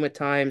locker room at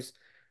times.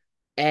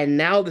 And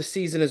now the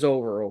season is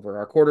over.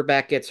 Our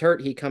quarterback gets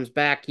hurt. He comes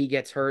back. He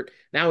gets hurt.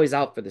 Now he's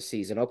out for the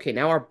season. Okay,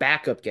 now our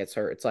backup gets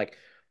hurt. It's like,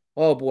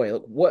 oh boy,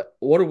 what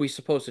are we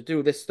supposed to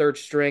do? This third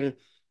string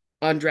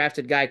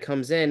undrafted guy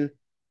comes in.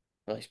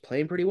 Well, he's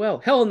playing pretty well.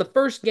 Hell, in the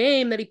first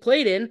game that he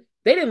played in,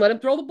 they didn't let him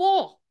throw the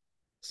ball.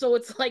 So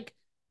it's like,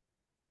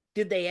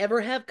 did they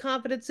ever have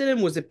confidence in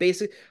him? Was it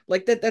basic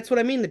like that? That's what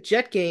I mean. The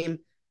Jet game,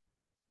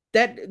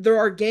 that there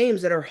are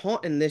games that are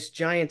haunting this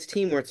Giants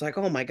team where it's like,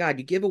 oh my God,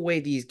 you give away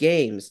these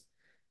games.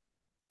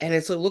 And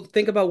it's like, look,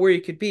 think about where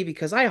you could be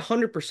because I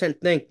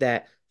 100% think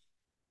that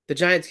the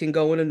Giants can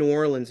go into New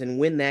Orleans and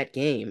win that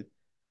game.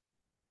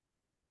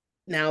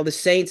 Now, the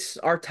Saints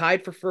are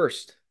tied for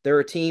first. They're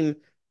a team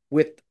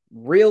with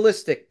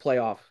realistic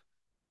playoff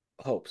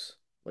hopes.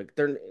 Like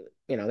they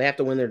have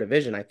to win their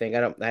division. I think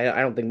I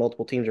don't think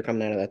multiple teams are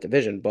coming out of that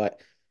division,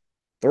 but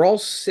they're all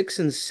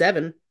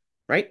 6-7,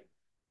 right?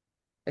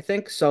 I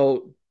think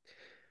so.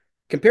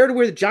 Compared to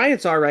where the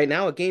Giants are right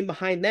now, a game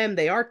behind them,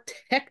 they are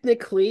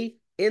technically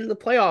in the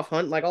playoff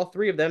hunt, like all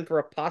three of them for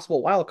a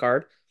possible wild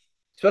card.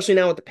 Especially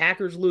now with the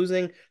Packers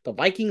losing, the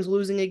Vikings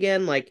losing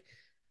again, like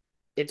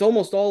it's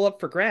almost all up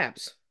for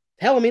grabs.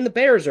 Hell, I mean the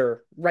Bears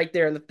are right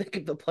there in the thick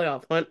of the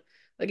playoff hunt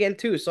again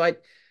too. So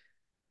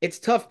it's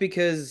tough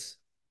because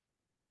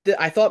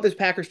I thought this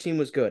Packers team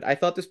was good. I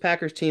thought this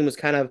Packers team was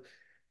kind of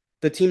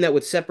the team that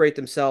would separate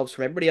themselves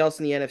from everybody else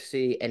in the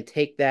NFC and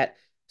take that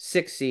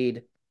 6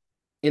 seed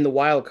in the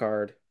wild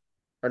card.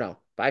 Or no,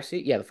 5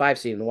 seed? Yeah, the 5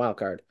 seed in the wild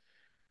card.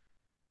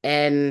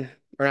 And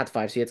or not the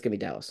 5 seed, it's gonna be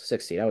Dallas.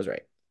 6 seed. I was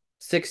right.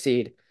 6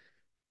 seed.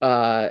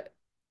 Uh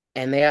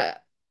and I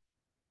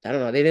don't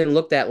know, they didn't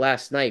look that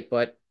last night,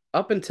 but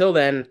up until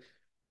then,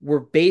 we're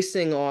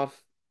basing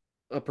off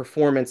a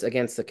performance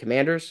against the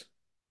Commanders,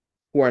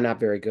 who are not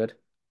very good.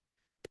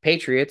 The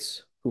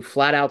Patriots, who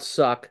flat out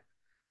suck,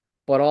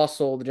 but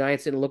also the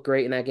Giants didn't look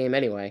great in that game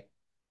anyway.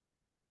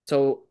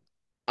 So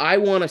I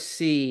want to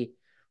see,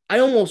 I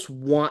almost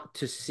want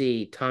to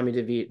see Tommy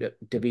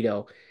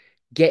DeVito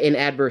get in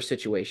adverse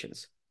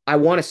situations. I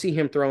want to see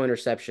him throw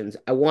interceptions.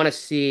 I want to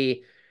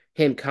see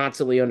him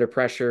constantly under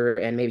pressure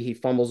and maybe he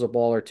fumbles a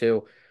ball or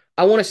two.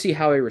 I want to see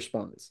how he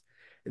responds.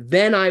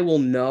 Then I will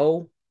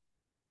know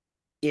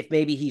if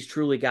maybe he's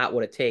truly got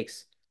what it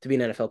takes to be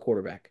an NFL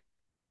quarterback.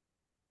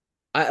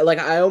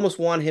 I almost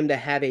want him to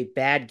have a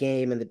bad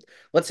game and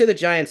let's say the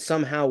Giants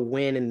somehow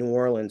win in New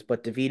Orleans,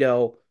 but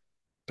DeVito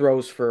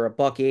throws for a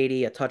buck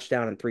 80, a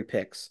touchdown, and 3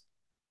 picks.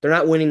 They're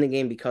not winning the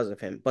game because of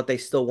him, but they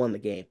still won the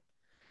game.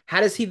 How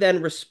does he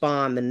then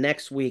respond the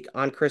next week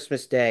on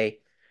Christmas Day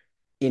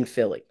in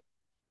Philly?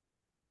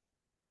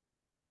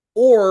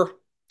 Or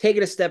take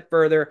it a step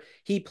further,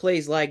 he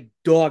plays like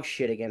dog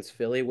shit against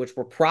Philly, which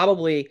we're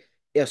probably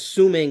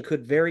assuming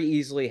could very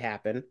easily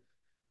happen.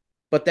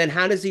 But then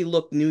how does he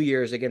look New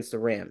Year's against the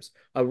Rams?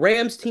 A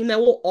Rams team that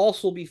will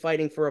also be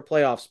fighting for a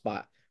playoff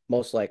spot,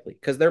 most likely,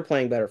 because they're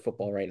playing better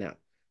football right now.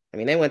 I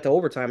mean, they went to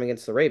overtime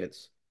against the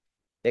Ravens.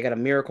 They got a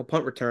miracle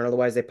punt return,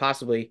 otherwise they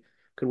possibly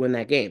could win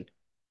that game.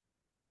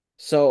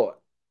 So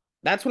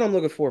that's what I'm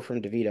looking for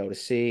from DeVito to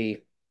see,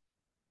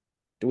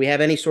 do we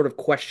have any sort of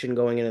question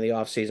going into the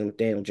offseason with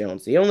Daniel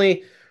Jones? The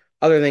only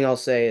other thing I'll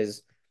say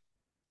is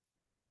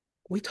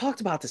we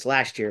talked about this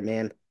last year,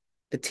 man.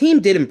 The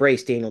team did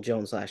embrace Daniel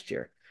Jones last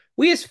year.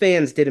 We as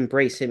fans did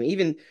embrace him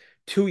even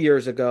 2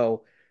 years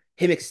ago,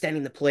 him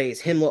extending the plays,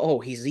 him, oh,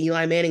 he's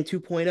Eli Manning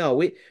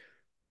 2.0.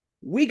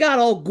 We got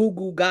all goo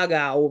goo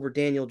gaga over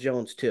Daniel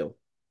Jones too.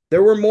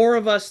 There were more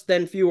of us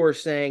than fewer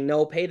saying,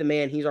 no, pay the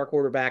man. He's our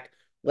quarterback.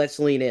 Let's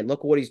lean in.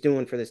 Look what he's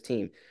doing for this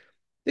team.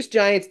 This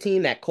Giants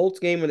team, that Colts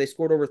game where they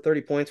scored over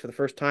 30 points for the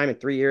first time in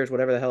 3 years,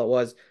 whatever the hell it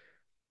was,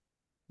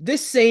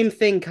 this same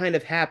thing kind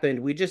of happened.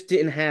 We just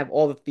didn't have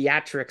all the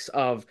theatrics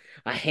of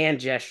a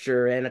hand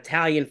gesture and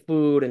Italian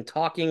food and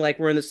talking like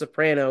we're in The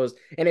Sopranos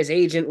and his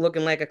agent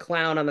looking like a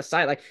clown on the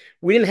side. Like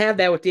we didn't have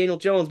that with Daniel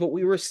Jones, but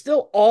we were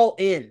still all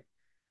in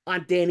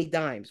on Danny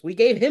Dimes. We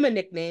gave him a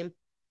nickname.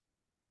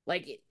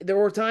 Like there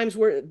were times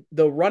where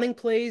the running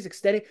plays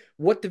extending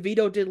what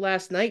Devito did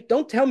last night.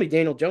 Don't tell me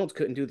Daniel Jones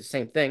couldn't do the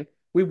same thing.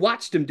 We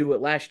watched him do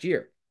it last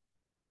year.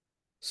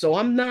 So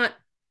I'm not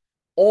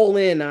all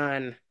in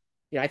on,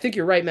 I think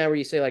you're right, man, where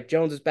you say like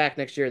Jones is back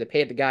next year. They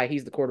paid the guy,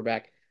 he's the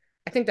quarterback.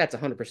 I think that's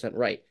 100%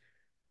 right.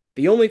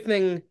 The only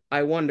thing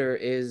I wonder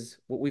is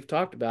what we've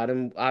talked about,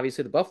 and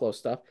obviously the Buffalo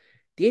stuff.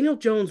 Daniel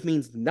Jones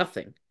means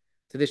nothing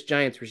to this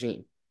Giants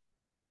regime.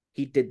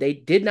 They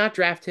did not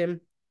draft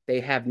him.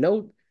 They have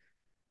no,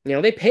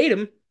 they paid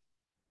him,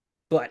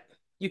 but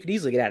you could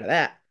easily get out of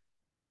that.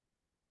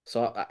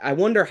 So I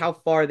wonder how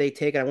far they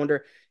take it. I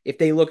wonder if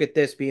they look at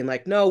this being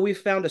like, no, we've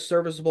found a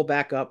serviceable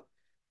backup,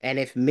 and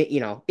if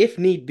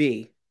need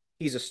be,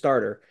 he's a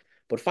starter.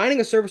 But finding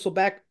a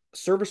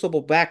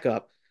serviceable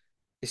backup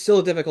is still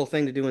a difficult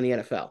thing to do in the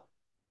NFL.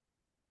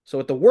 So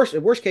at the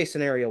worst case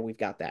scenario, we've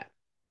got that.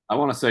 I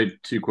want to say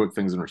two quick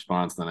things in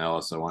response, then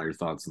Ellis. I want your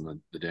thoughts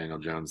on the Daniel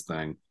Jones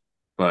thing.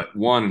 But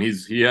one,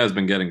 he has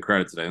been getting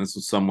credit today. And this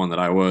was someone that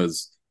I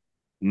was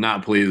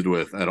not pleased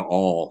with at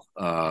all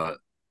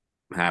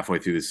halfway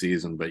through the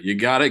season. But you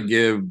got to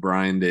give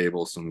Brian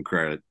Dable some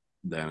credit,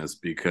 Dennis,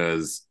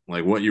 because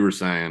like what you were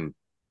saying,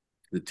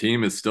 the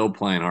team is still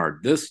playing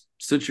hard. This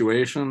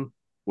situation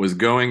was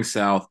going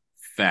south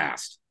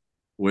fast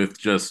with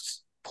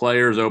just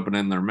players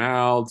opening their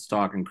mouths,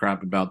 talking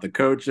crap about the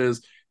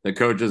coaches. The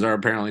coaches are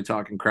apparently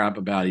talking crap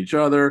about each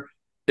other.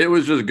 It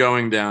was just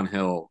going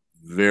downhill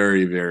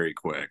very, very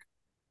quick.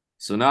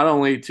 So not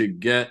only to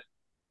get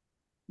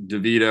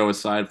Devito,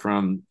 aside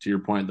from, to your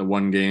point, the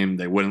one game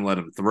they wouldn't let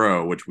him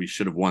throw, which we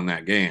should have won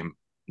that game.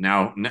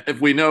 Now, if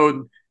we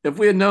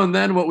had known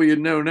then what we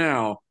know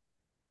now,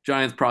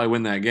 Giants probably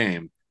win that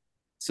game.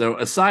 So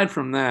aside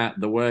from that,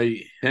 the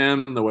way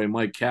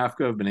Mike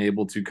Kafka have been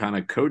able to kind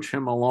of coach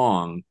him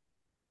along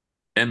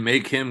and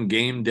make him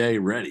game day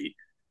ready.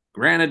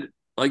 Granted,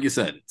 like you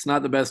said, it's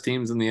not the best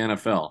teams in the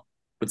NFL,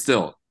 but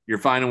still, you're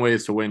finding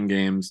ways to win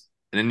games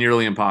in a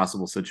nearly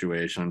impossible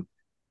situation.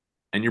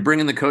 And you're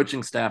bringing the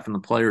coaching staff and the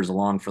players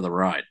along for the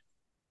ride.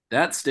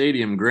 That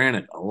stadium,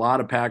 granted, a lot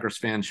of Packers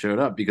fans showed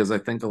up because I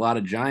think a lot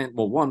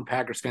of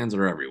Packers fans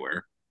are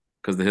everywhere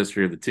because of the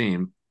history of the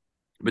team.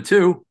 But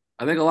two,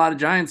 I think a lot of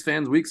Giants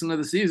fans weeks into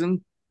the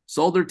season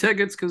sold their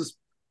tickets because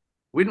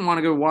we didn't want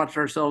to go watch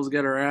ourselves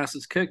get our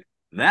asses kicked.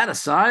 That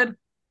aside,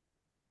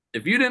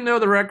 if you didn't know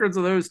the records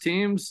of those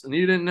teams and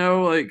you didn't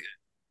know, like,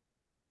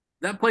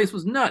 that place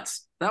was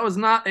nuts. That was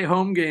not a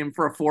home game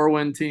for a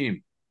 4-win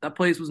team. That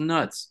place was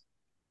nuts.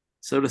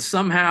 So to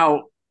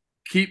somehow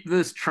keep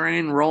this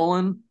train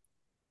rolling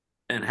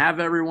and have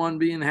everyone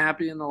being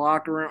happy in the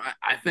locker room,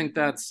 I think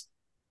I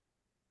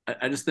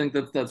just think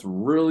that's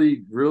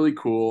really, really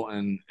cool.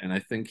 And I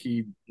think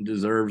he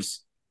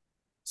deserves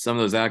some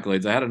of those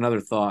accolades. I had another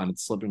thought and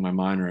it's slipping my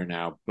mind right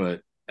now,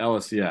 but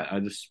Ellis, yeah,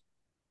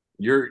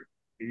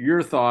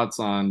 your thoughts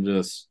on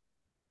just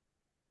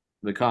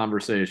the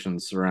conversation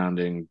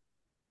surrounding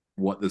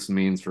what this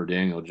means for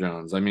Daniel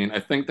Jones. I mean, I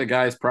think the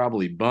guy's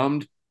probably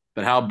bummed,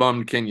 but how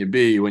bummed can you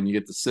be when you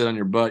get to sit on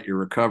your butt, you're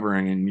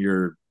recovering, and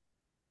you're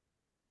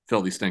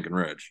filthy stinking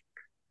rich?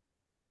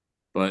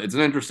 But it's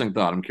an interesting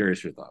thought. I'm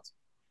curious your thoughts.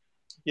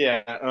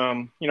 Yeah,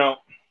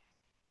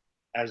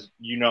 as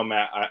you know,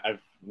 Matt,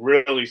 I've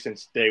really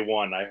since day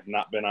one, I have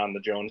not been on the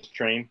Jones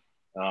train.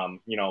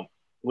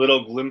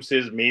 Little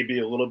glimpses, maybe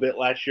a little bit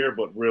last year,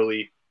 but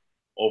really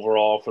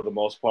overall, for the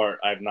most part,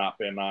 I've not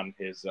been on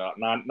his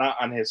not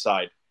on his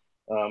side.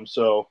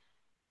 So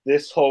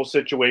this whole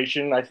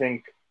situation, I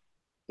think,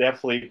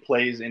 definitely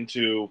plays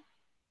into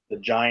the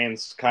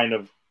Giants kind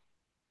of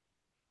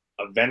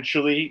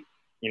eventually,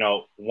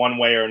 one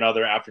way or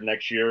another after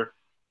next year,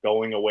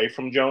 going away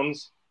from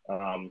Jones.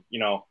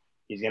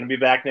 He's going to be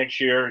back next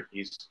year.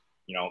 He's,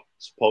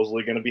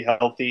 supposedly going to be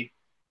healthy.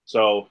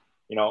 So,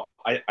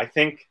 I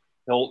think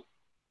he'll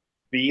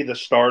be the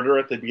starter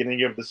at the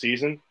beginning of the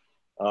season.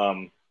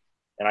 And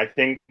I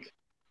think,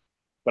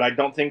 but I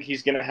don't think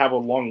he's going to have a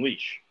long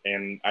leash.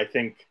 And I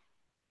think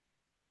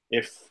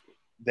if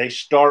they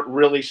start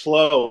really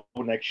slow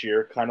next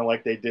year, kind of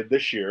like they did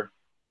this year,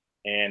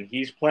 and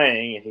he's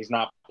playing and he's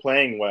not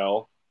playing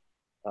well,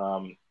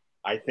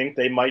 I think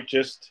they might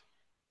just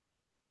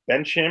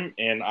bench him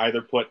and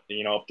either put,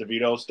 if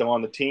DeVito's still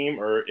on the team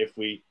or if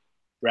we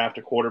draft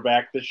a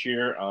quarterback this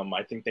year,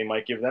 I think they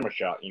might give them a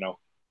shot.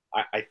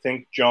 I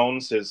think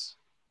Jones is,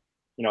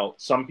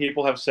 some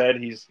people have said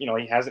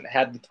he hasn't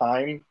had the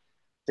time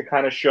to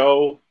kind of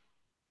show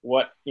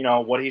what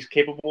he's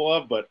capable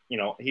of, but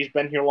he's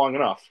been here long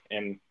enough,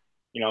 and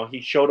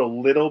he showed a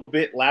little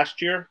bit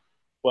last year,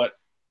 but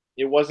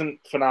it wasn't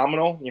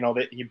phenomenal.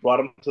 That he brought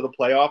them to the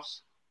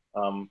playoffs.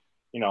 Um,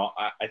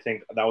 I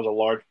think that was a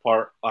large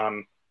part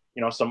on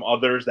some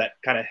others that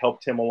kind of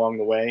helped him along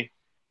the way.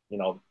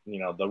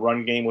 The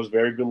run game was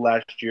very good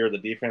last year. The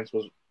defense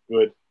was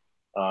good,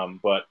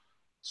 but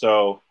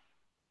so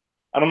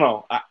I don't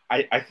know.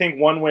 I think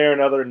one way or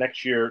another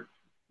next year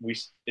we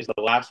is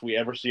the last we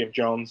ever see of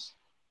Jones,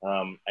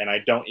 and I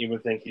don't even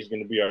think he's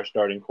going to be our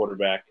starting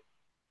quarterback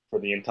for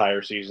the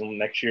entire season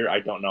next year. I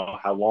don't know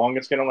how long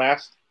it's going to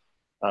last,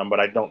 but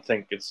I don't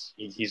think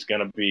he's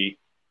going to be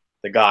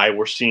the guy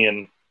we're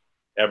seeing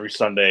every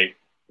Sunday.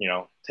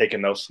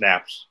 Taking those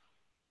snaps.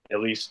 At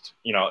least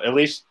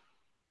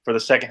for the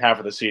second half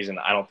of the season,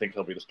 I don't think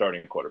he'll be the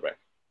starting quarterback.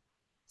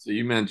 So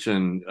you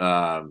mentioned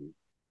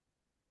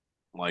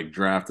like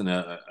drafting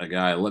a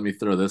guy. Let me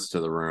throw this to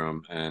the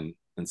room and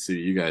see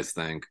what you guys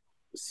think.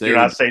 Do Say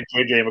not the say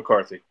JJ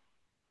McCarthy.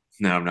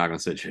 No, I'm not going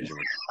to say JJ.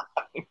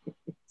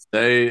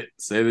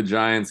 Say the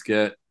Giants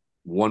get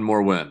one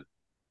more win,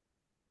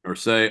 or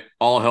say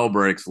all hell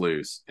breaks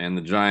loose and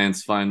the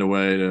Giants find a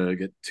way to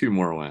get two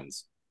more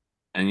wins,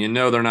 and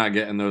they're not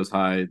getting those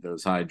high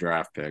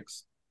draft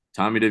picks.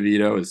 Tommy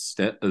DeVito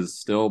is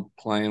still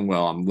playing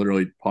well. I'm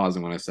literally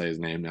pausing when I say his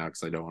name now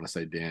because I don't want to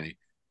say Danny.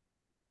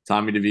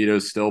 Tommy DeVito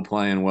is still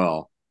playing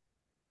well.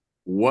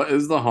 What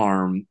is the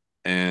harm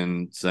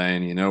in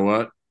saying, you know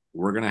what,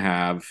 we're going to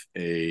have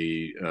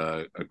a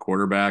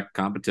quarterback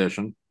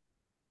competition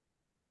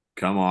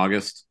come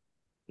August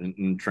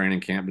in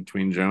training camp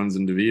between Jones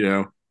and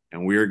DeVito,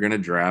 and we are going to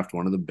draft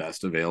one of the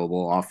best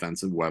available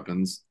offensive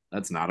weapons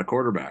that's not a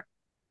quarterback,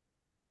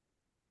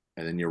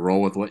 and then you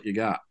roll with what you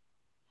got.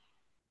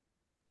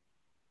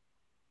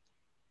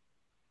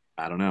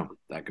 I don't know.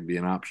 That could be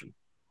an option.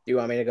 Do you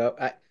want me to go?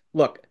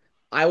 Look,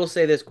 I will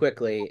say this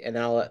quickly, and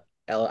then I'll let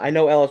I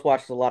know Ellis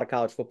watches a lot of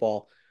college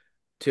football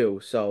too,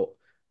 so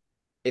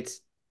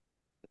it's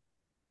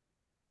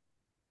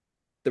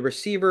the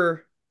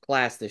receiver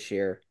class this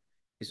year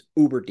is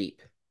uber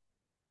deep,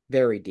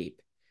 very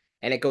deep,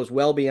 and it goes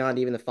well beyond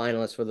even the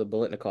finalists for the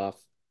Bolitnikoff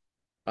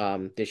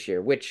this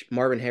year, which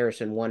Marvin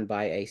Harrison won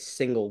by a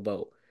single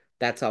vote.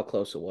 That's how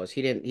close it was.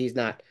 He didn't. He's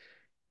not.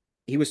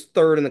 He was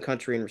third in the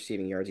country in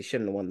receiving yards. He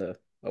shouldn't have won the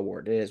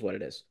award. It is what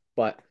it is.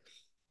 But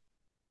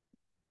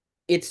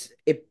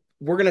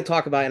we're gonna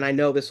talk about, and I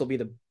know this will be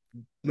the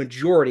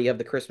majority of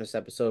the Christmas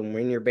episode. When we're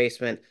in your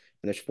basement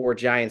and there's four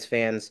Giants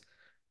fans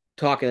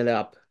talking it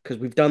up because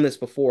we've done this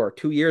before.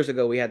 2 years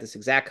ago, we had this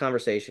exact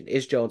conversation.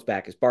 Is Jones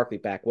back? Is Barkley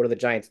back? What do the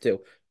Giants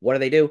do? What do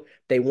they do?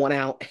 They won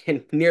out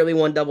and nearly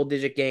won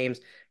double-digit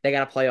games. They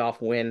got a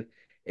playoff win.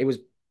 It was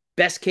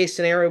best case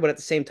scenario, but at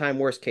the same time,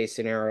 worst case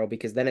scenario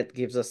because then it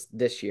gives us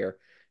this year.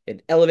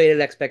 It elevated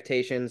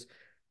expectations.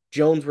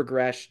 Jones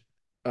regressed.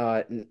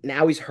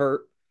 Now he's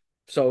hurt.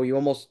 So you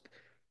almost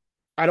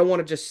I don't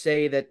want to just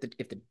say that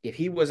if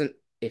he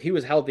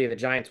was healthy, the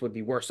Giants would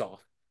be worse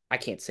off. I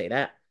can't say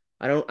that.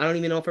 I don't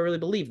even know if I really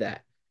believe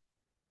that.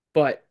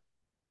 But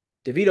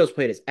DeVito's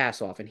played his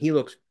ass off and he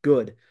looks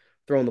good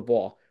throwing the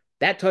ball.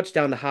 That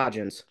touchdown to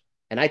Hodgins,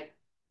 and I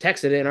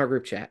texted it in our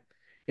group chat.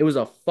 It was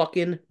a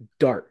fucking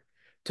dart.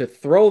 To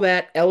throw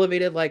that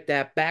elevated like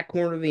that back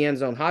corner of the end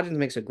zone, Hodgins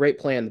makes a great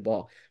play on the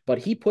ball, but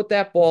he put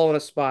that ball in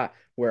a spot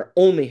where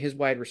only his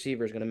wide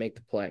receiver is going to make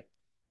the play.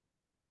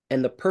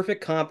 And the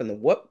perfect comp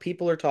and what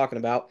people are talking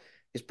about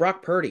is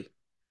Brock Purdy.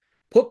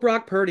 Put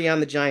Brock Purdy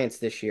on the Giants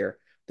this year.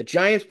 The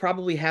Giants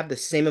probably have the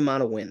same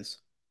amount of wins.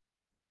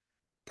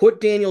 Put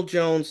Daniel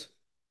Jones.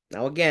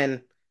 Now,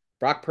 again,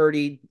 Brock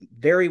Purdy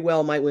very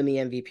well might win the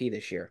MVP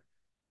this year.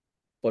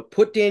 But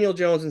put Daniel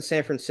Jones in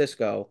San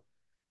Francisco.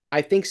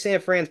 I think San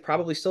Fran's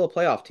probably still a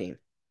playoff team.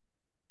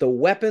 The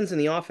weapons and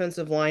the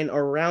offensive line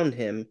around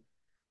him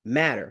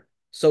matter.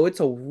 So it's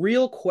a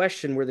real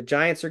question where the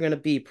Giants are going to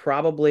be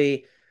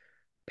probably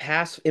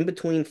pass in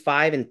between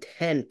 5 and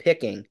 10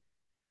 picking.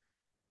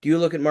 Do you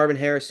look at Marvin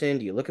Harrison?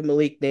 Do you look at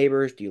Malik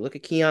Neighbors? Do you look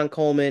at Keon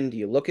Coleman? Do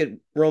you look at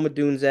Roma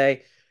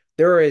Dunze?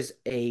 There is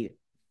a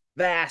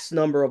vast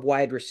number of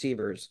wide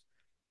receivers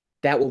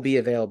that will be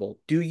available.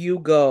 Do you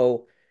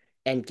go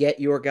and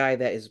get your guy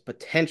that is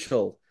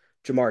potential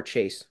Jamar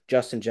Chase,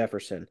 Justin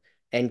Jefferson,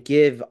 and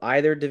give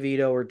either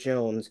DeVito or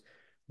Jones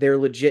their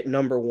legit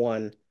number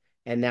one,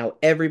 and now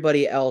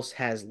everybody else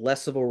has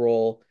less of a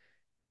role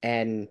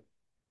and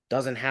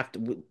doesn't have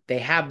to, they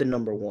have the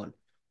number one.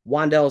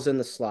 Wandell's in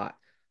the slot.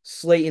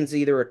 Slayton's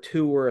either a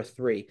 2 or a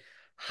 3.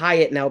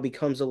 Hyatt now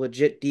becomes a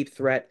legit deep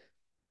threat.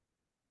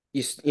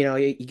 You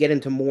get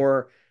into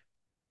more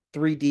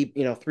three deep,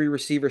 three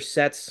receiver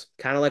sets,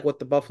 kind of like what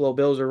the Buffalo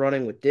Bills are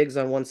running with Diggs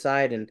on one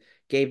side and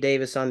Gabe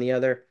Davis on the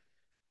other.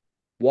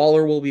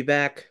 Waller will be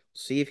back.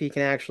 See if he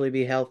can actually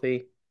be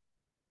healthy.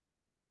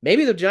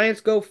 Maybe the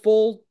Giants go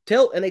full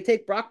tilt and they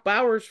take Brock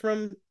Bowers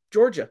from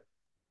Georgia,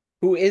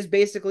 who is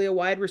basically a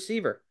wide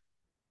receiver,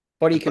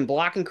 but he can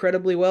block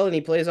incredibly well and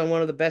he plays on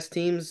one of the best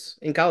teams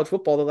in college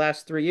football the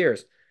last 3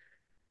 years.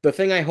 The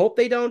thing I hope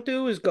they don't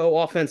do is go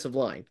offensive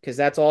line because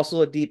that's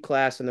also a deep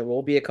class and there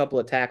will be a couple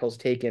of tackles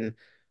taken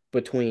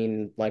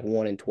between like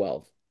 1 and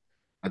 12.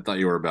 I thought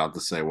you were about to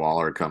say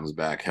Waller comes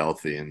back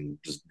healthy and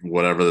just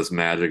whatever this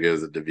magic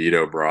is that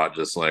Devito brought,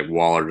 just like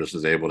Waller just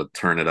is able to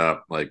turn it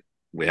up like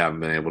we haven't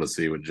been able to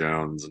see with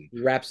Jones. And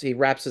He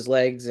wraps his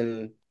legs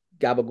in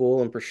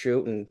gabagool and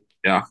prosciutto and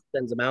yeah,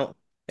 sends him out,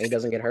 and he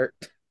doesn't get hurt.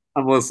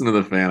 I'm listening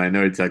to the fan. I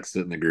know he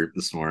texted in the group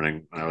this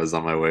morning. I was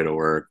on my way to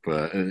work,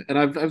 but and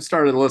I've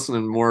started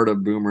listening more to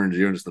Boomer and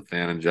Gio and just the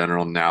fan in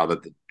general now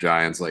that the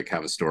Giants like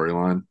have a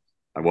storyline.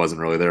 I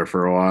wasn't really there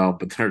for a while,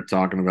 but they're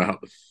talking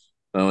about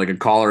like a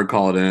caller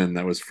called in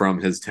that was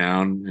from his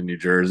town in New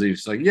Jersey.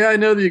 She's like, "Yeah, I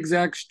know the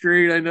exact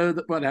street. I know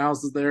what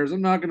house is theirs.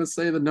 I'm not going to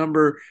say the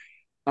number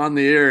on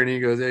the air." And he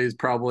goes, "Hey, he's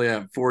probably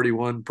at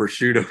 41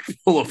 prosciutto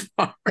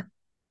Boulevard."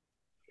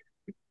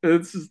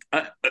 It's just,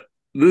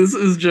 this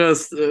is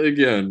just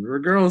again,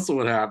 regardless of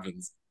what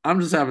happens,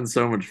 I'm just having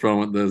so much fun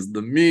with this.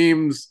 The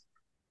memes,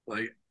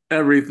 like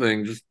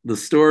everything, just the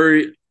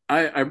story.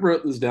 I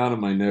wrote this down in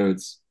my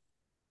notes,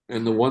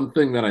 and the one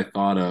thing that I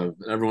thought of,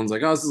 everyone's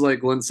like, "Oh, this is like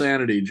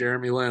Linsanity,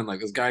 Jeremy Lin."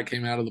 Like this guy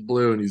came out of the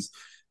blue, and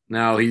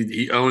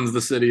he owns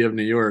the city of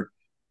New York.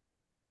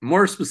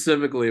 More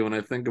specifically, when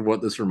I think of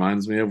what this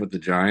reminds me of with the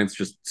Giants,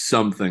 just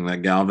something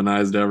that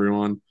galvanized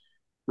everyone.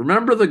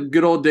 Remember the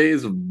good old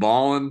days of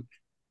balling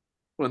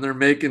when they're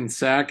making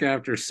sack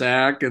after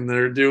sack and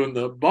they're doing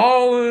the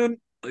balling.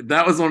 Like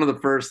that was one of the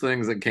first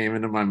things that came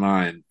into my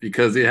mind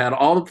because he had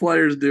all the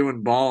players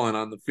doing balling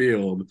on the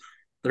field.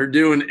 They're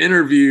doing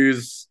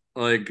interviews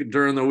like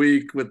during the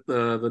week with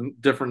the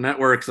different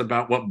networks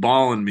about what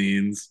balling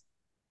means.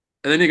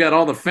 And then you got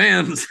all the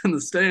fans in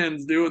the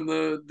stands doing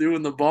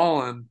the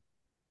balling.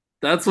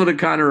 That's what it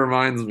kind of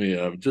reminds me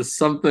of. Just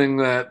something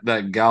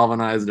that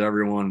galvanized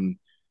everyone.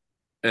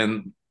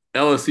 And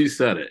LSU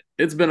said it.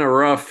 It's been a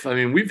rough. I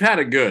mean, we've had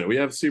it good. We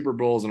have Super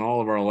Bowls in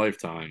all of our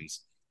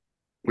lifetimes.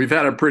 We've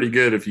had it pretty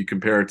good if you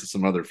compare it to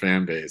some other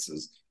fan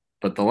bases.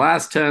 But the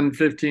last 10,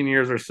 15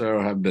 years or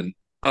so have been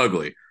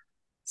ugly.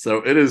 So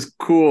it is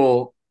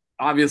cool.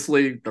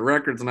 Obviously, the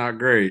record's not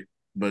great,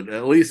 but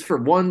at least for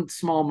one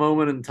small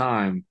moment in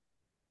time,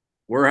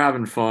 we're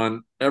having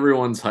fun.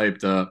 Everyone's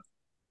hyped up.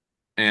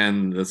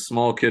 And the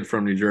small kid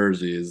from New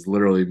Jersey is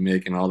literally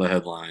making all the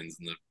headlines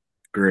in the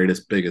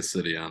greatest, biggest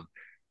city on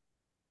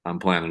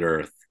planet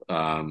Earth.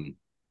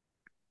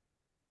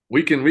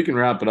 We can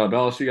wrap it up.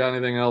 Ellis, you got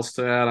anything else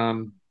to add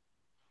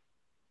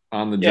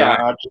on the Yeah,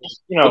 Giants?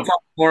 just We'll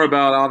talk more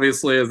about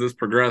obviously as this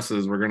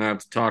progresses. We're gonna have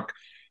to talk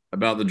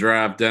about the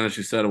draft. Dennis,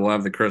 you said we'll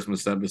have the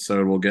Christmas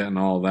episode. We'll get in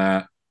all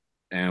that,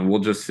 and we'll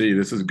just see.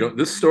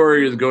 This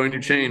story is going to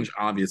change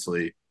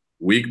obviously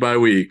week by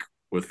week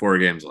with 4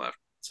 games left.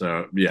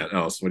 So yeah,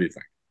 Ellis, what do you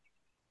think?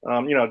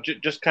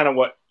 just kind of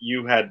what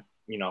you had,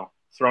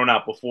 thrown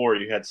out before.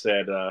 You had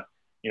said,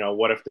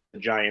 what if the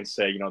Giants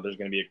say, there's going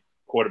to be a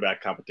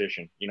quarterback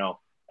competition?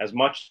 As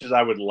much as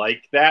I would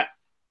like that,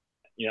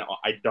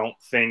 I don't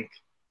think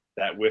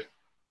that with,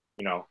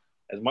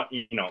 as much,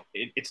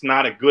 it's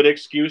not a good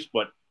excuse,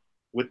 but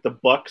with the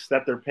bucks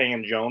that they're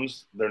paying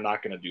Jones, they're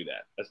not going to do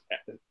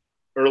that.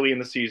 Early in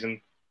the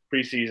season,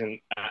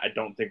 preseason, I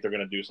don't think they're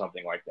going to do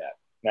something like that.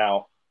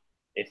 Now,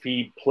 if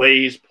he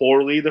plays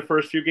poorly the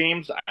first few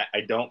games,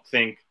 I don't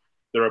think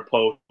they're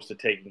opposed to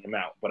taking him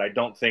out. But I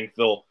don't think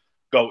they'll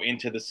go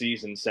into the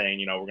season saying,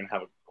 we're going to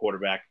have a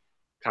quarterback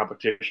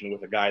competition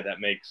with a guy that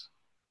makes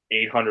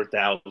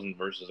 800,000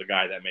 versus a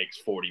guy that makes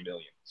 40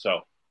 million.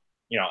 So,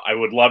 I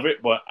would love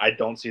it, but I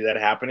don't see that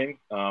happening.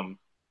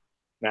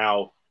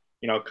 Now,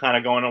 kind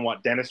of going on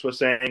what Dennis was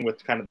saying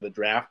with kind of the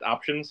draft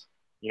options,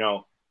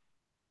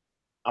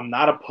 I'm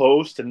not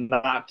opposed to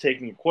not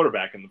taking a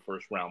quarterback in the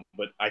first round,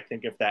 but I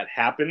think if that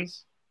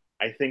happens,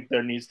 I think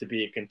there needs to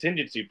be a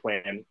contingency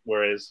plan.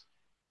 Whereas,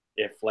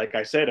 if, like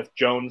I said, if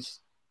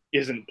Jones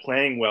isn't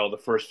playing well the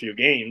first few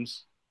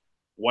games,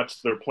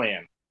 what's their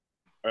plan?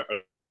 Are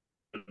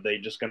they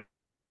just going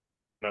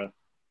to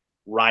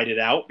ride it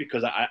out?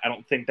 Because I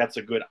don't think that's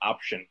a good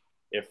option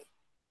if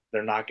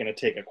they're not going to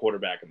take a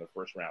quarterback in the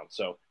first round.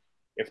 So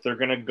if they're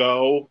going to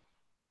go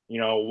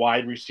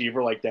wide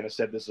receiver, like Dennis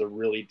said, this is a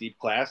really deep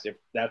class. If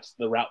that's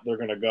the route they're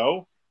going to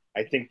go,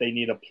 I think they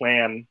need a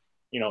plan,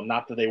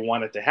 not that they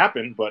want it to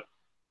happen, but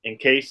in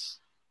case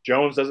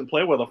Jones doesn't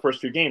play well the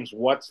first few games,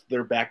 what's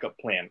their backup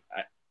plan?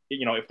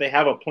 If they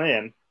have a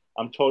plan,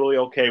 I'm totally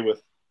okay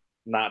with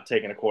not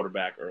taking a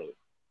quarterback early.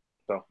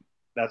 So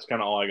that's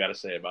kind of all I got to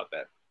say about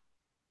that.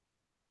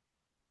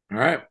 All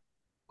right.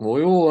 Well,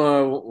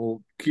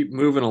 we'll keep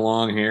moving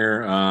along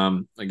here.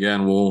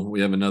 Again,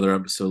 we have another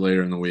episode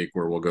later in the week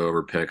where we'll go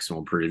over picks and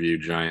we'll preview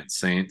Giant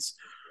Saints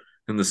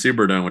in the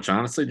Superdome. Which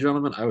honestly,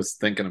 gentlemen, I was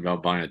thinking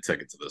about buying a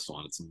ticket to this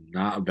one. It's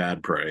not a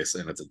bad price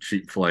and it's a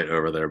cheap flight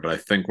over there. But I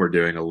think we're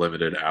doing a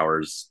limited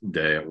hours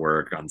day at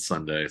work on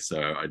Sunday,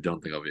 so I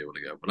don't think I'll be able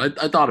to go. But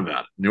I thought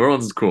about it. New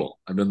Orleans is cool.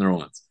 I've been there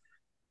once.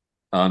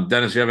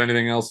 Dennis, you have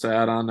anything else to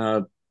add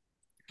on?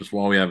 Just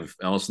while we have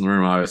Ellis in the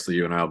room, obviously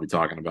you and I will be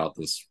talking about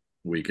this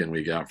week in,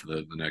 week out for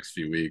the next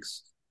few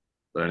weeks.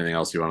 But anything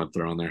else you want to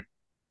throw in there?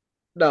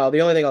 No,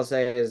 the only thing I'll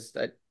say is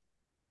that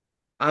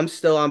I'm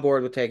still on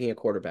board with taking a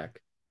quarterback.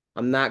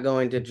 I'm not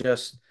going to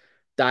just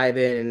dive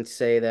in and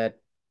say that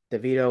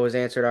DeVito has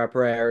answered our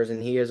prayers,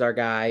 and he is our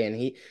guy, and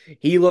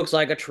he looks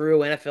like a true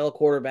NFL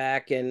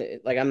quarterback. And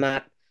like, I'm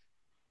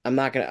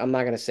not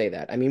gonna say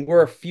that. I mean,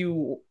 we're a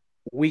few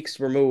weeks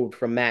removed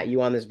from Matt,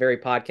 you on this very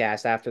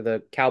podcast after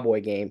the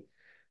Cowboy game,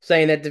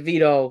 saying that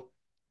DeVito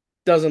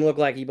doesn't look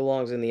like he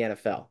belongs in the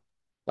NFL.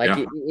 Like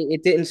Yeah.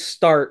 it didn't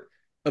start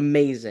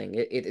amazing.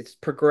 It's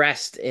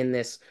progressed in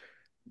this,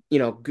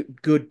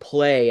 good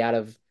play out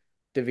of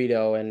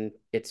DeVito, and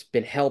it's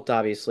been helped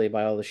obviously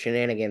by all the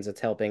shenanigans it's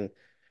helping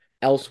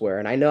elsewhere.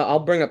 And I know I'll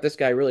bring up this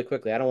guy really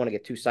quickly. I don't want to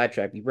get too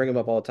sidetracked. You bring him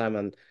up all the time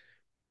on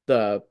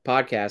the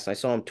podcast. I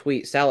saw him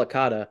tweet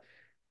Salicata.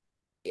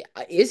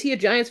 Is he a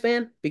Giants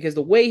fan? Because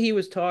the way he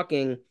was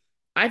talking,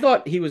 I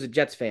thought he was a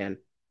Jets fan,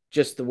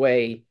 just the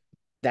way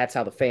that's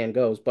how the fan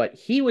goes. But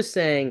he was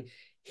saying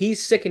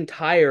he's sick and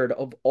tired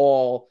of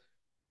all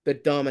the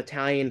dumb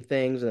Italian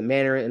things and the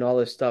Mandarin and all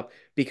this stuff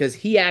because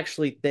he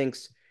actually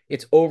thinks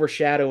it's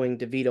overshadowing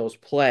DeVito's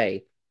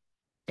play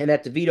and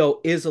that DeVito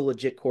is a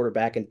legit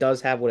quarterback and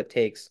does have what it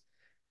takes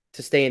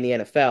to stay in the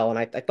NFL. And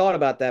I thought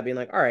about that being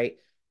like, all right,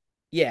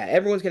 yeah,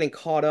 everyone's getting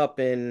caught up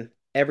in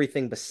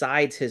everything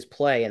besides his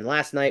play. And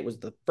last night was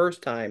the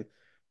first time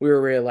we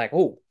were really like,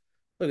 oh,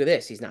 look at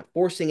this. He's not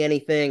forcing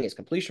anything. His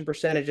completion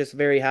percentage is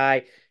very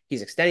high.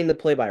 He's extending the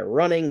play by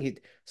running.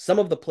 Some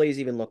of the plays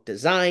even look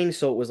designed.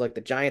 So it was like the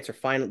Giants are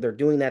finally, they're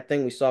doing that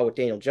thing we saw with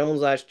Daniel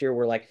Jones last year,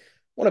 where like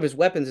one of his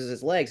weapons is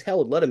his legs.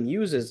 Hell, let him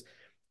use his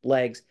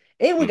legs.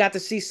 And we got to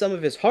see some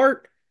of his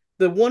heart.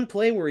 The one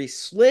play where he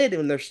slid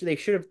and they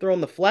should have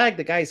thrown the flag.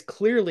 The guy's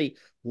clearly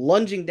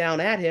lunging down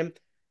at him.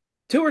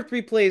 2 or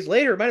 3 plays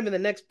later, it might have been the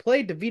next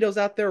play. DeVito's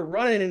out there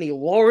running and he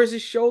lowers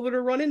his shoulder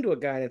to run into a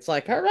guy. And it's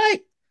like, all right,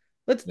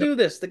 let's Yep. do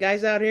this. The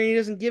guy's out here and he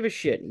doesn't give a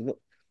shit.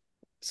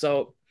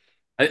 So,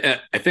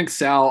 I think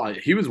Sal,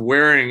 he was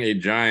wearing a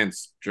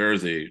Giants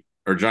jersey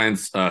or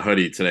Giants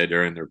hoodie today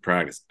during their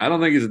practice. I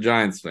don't think he's a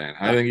Giants fan.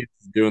 I think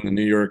he's doing the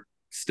New York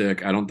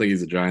stick. I don't think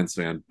he's a Giants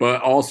fan.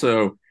 But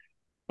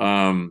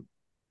um,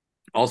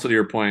 also to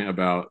your point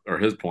about, or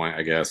his point,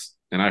 I guess,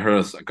 and I heard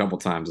us a couple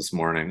times this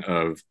morning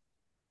of,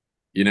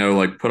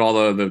 like put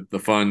all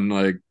the fun,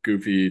 like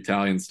goofy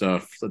Italian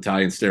stuff,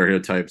 Italian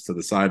stereotypes to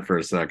the side for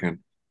a second.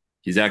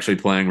 He's actually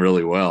playing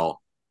really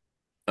well.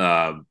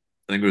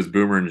 I think it was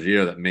Boomer and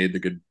Gio that made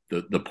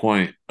the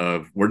point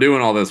of we're doing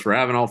all this, we're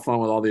having all fun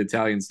with all the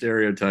Italian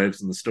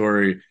stereotypes and the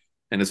story,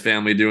 and his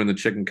family doing the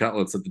chicken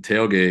cutlets at the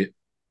tailgate.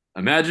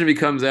 Imagine if he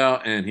comes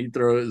out and he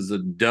throws a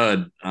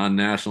dud on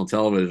national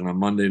television on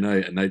Monday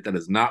night, a night that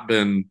has not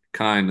been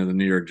kind to the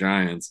New York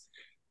Giants.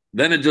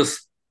 Then it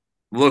just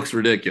looks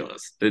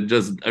ridiculous. I mean,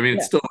 it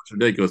yeah. still looks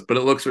ridiculous, but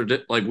it looks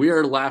like we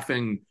are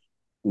laughing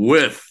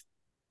with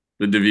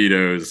the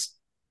DeVitos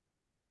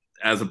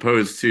as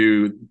opposed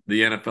to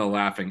the NFL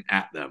laughing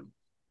at them.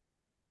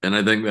 And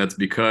I think that's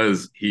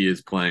because he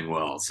is playing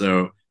well.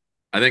 So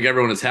I think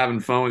everyone is having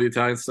fun with the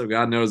Italian stuff.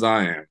 God knows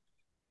I am.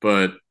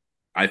 But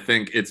I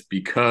think it's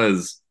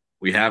because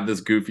we have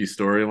this goofy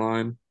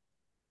storyline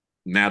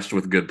matched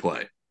with good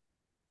play.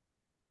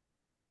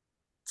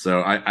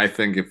 So I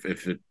think if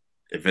it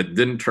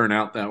didn't turn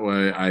out that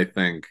way, I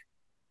think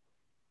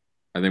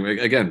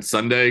again,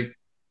 Sunday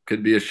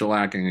could be a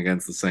shellacking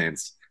against the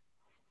Saints.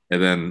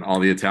 And then all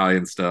the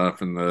Italian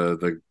stuff and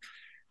the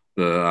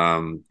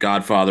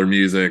Godfather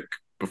music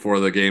before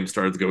the game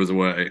starts goes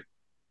away.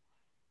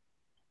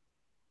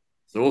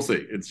 So we'll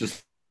see. It's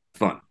just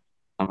fun.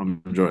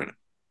 I'm enjoying it.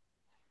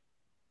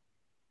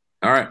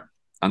 All right.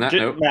 On that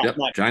note, yep,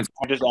 Matt, Giants.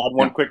 I'll just add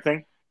one Yeah. quick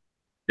thing.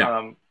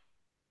 Yeah.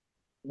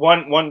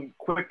 One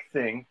quick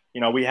thing.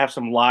 We have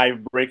some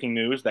live breaking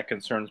news that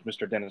concerns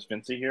Mr. Dennis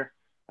Vinci here.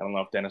 I don't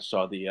know if Dennis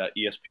saw the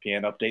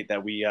ESPN update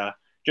that we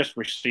just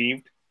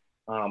received.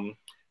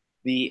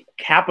 The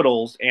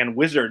Capitals and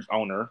Wizards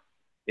owner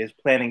is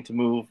planning to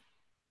move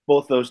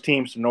both those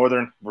teams to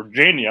Northern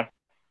Virginia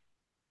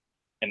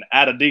and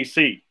out of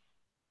DC.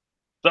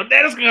 So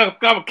Dennis is going to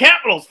become a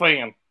Capitals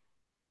fan.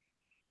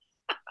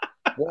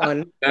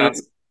 One,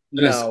 Dennis,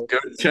 no.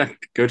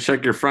 go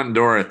check your front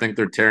door. I think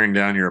they're tearing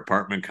down your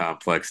apartment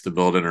complex to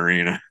build an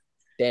arena.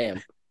 Damn.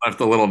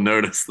 Left a little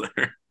notice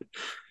there.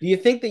 Do you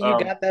think that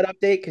you got that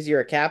update because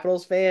you're a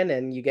Capitals fan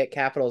and you get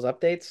Capitals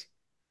updates?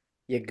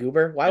 You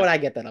goober. Why would I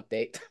get that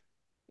update?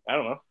 I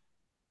don't know.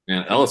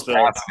 Man, Ellis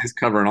Potts, he's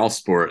covering all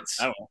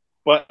sports. I don't know.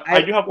 But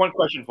I do have one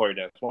question for you,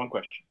 Dennis. One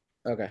question.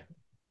 Okay.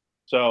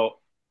 So,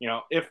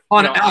 if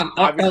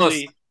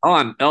obviously,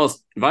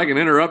 Ellis, if I can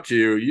interrupt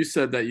you, you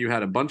said that you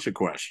had a bunch of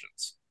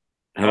questions.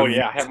 I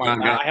have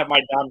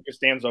my Dom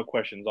Costanzo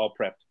questions all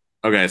prepped.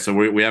 Okay, so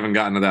we haven't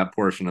gotten to that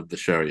portion of the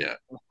show yet.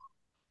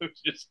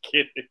 Just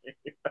kidding.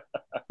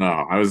 No,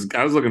 I was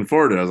looking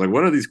forward to it. I was like,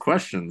 what are these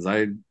questions?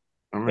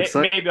 I'm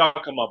excited. Maybe I'll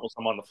come up with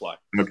some on the fly.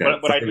 Okay.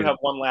 But I do have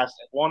one last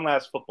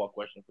football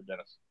question for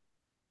Dennis.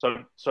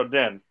 So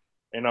Den,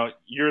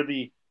 you're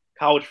the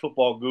college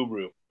football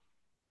guru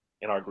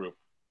in our group.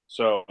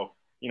 So,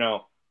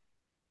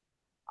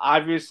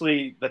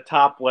 obviously the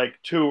top like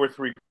 2 or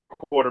 3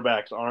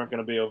 quarterbacks aren't going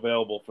to be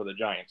available for the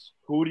Giants.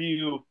 Who do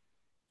you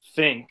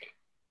think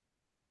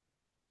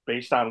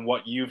based on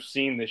what you've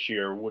seen this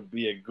year, would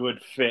be a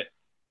good fit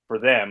for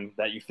them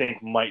that you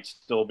think might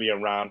still be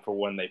around for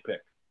when they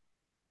pick?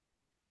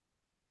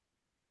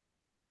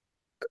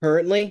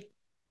 Currently,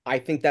 I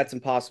think that's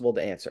impossible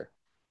to answer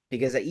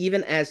because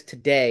even as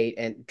today,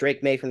 and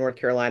Drake May from North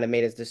Carolina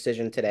made his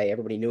decision today.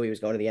 Everybody knew he was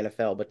going to the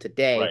NFL, but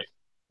today Right.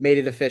 made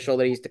it official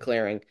that he's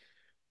declaring.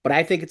 But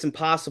I think it's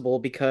impossible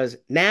because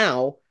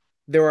now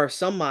there are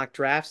some mock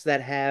drafts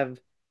that have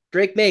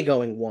Drake May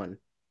going one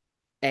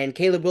and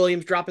Caleb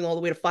Williams dropping all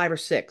the way to 5 or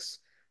 6.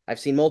 I've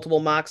seen multiple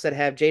mocks that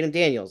have Jaden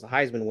Daniels, the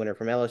Heisman winner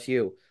from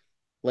LSU,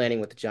 landing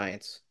with the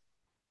Giants.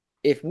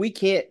 If we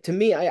can't, to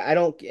me, I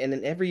don't, and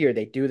then every year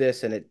they do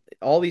this, and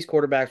all these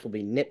quarterbacks will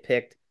be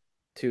nitpicked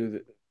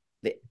to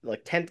the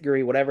like 10th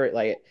degree, whatever.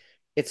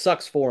 It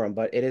sucks for them,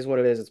 but it is what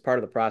it is. It's part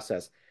of the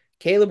process.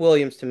 Caleb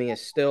Williams to me is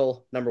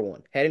still number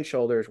one, head and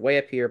shoulders, way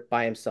up here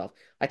by himself.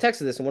 I texted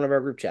this in one of our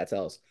group chats,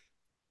 Ellis.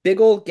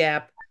 Big old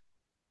gap,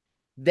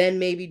 then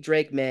maybe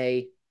Drake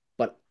May,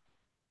 but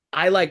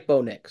I like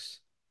Bo Nix.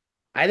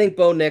 I think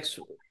Bo Nix,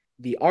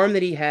 the arm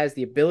that he has,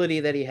 the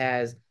ability that he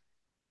has,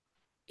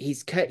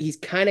 he's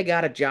kind of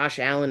got a Josh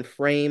Allen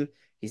frame.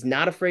 He's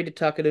not afraid to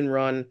tuck it and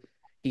run.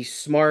 He's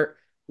smart.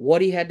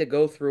 What he had to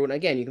go through, and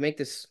again, you can make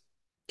this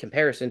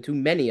comparison to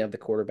many of the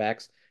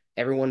quarterbacks.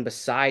 Everyone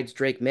besides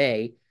Drake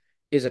May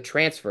is a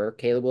transfer.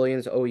 Caleb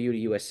Williams, OU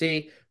to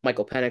USC.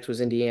 Michael Penix was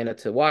Indiana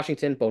to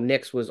Washington. Bo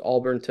Nix was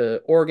Auburn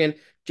to Oregon.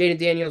 Jaden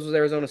Daniels was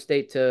Arizona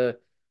State to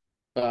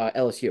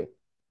LSU.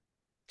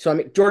 So I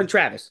mean, Jordan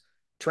Travis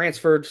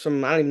transferred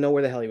from I don't even know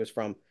where the hell he was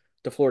from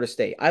to Florida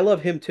State. I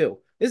love him too.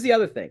 This is the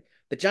other thing.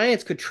 The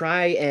Giants could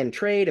try and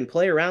trade and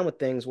play around with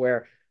things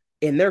where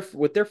in their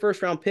with their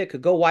first round pick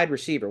could go wide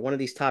receiver, one of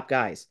these top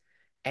guys.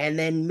 And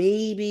then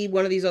maybe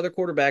one of these other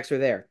quarterbacks are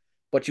there.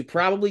 But you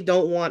probably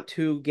don't want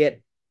to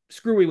get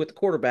screwy with the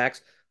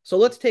quarterbacks. So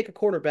let's take a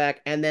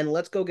quarterback and then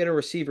let's go get a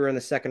receiver in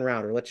the second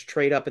round, or let's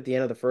trade up at the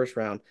end of the first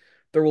round.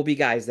 There will be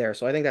guys there.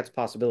 So I think that's a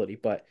possibility.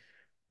 But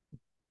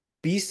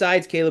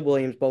besides Caleb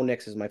Williams, Bo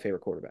Nix is my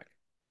favorite quarterback.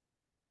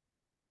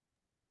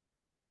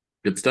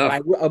 Good But stuff.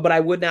 I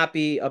would not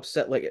be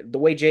upset like the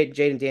way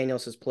Jaden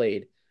Daniels has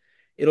played.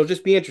 It'll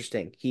just be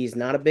interesting. He's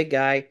not a big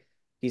guy.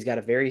 He's got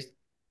a very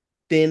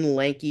thin,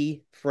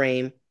 lanky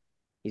frame.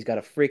 He's got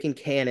a freaking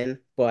cannon,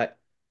 but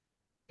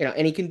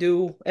and he can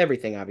do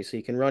everything. Obviously,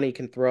 he can run, he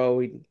can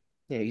throw.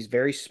 He's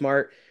very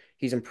smart.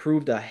 He's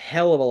improved a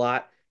hell of a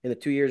lot in the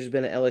 2 years he's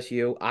been at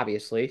LSU.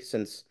 Obviously,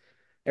 since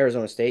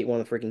Arizona State won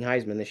the freaking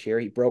Heisman this year,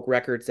 he broke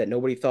records that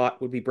nobody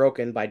thought would be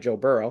broken by Joe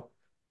Burrow,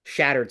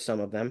 shattered some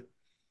of them.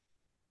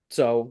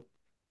 So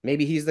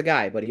maybe he's the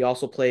guy, but he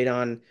also played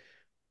on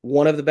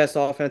one of the best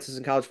offenses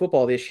in college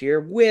football this year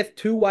with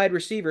two wide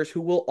receivers who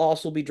will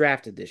also be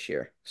drafted this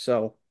year.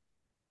 So,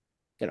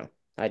 you know,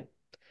 I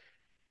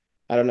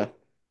I don't know.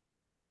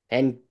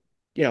 And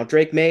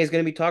Drake May is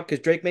going to be talked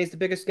because Drake May is the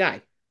biggest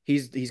guy.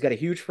 He's got a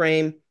huge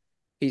frame.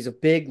 He's a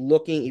big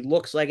looking. He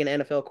looks like an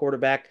NFL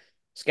quarterback.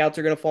 Scouts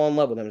are going to fall in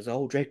love with him. It's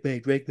Drake May,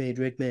 Drake May,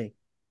 Drake May.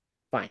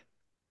 Fine.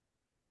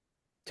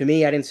 To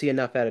me, I didn't see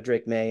enough out of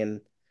Drake May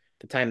in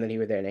the time that he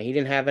was there. Now he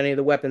didn't have any of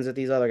the weapons that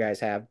these other guys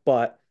have,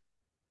 but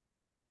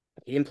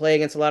he didn't play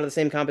against a lot of the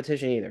same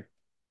competition either.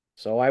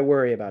 So I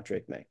worry about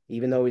Drake May,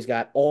 even though he's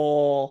got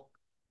all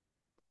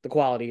the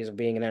qualities of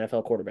being an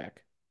NFL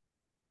quarterback.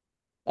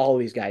 All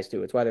of these guys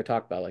do. It's why they're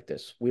talked about like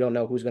this. We don't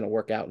know who's going to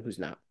work out and who's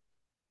not.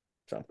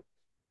 So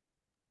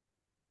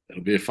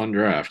It'll be a fun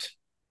draft,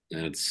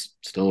 and it's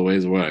still a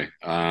ways away.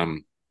 All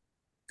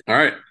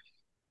right,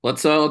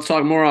 let's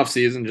talk more off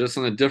season, just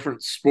on a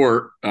different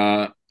sport.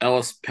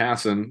 Ellis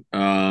Passon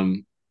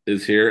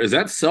is here. Is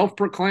that self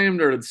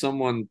proclaimed, or did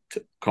someone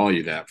call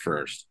you that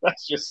first?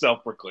 That's just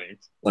self-proclaimed.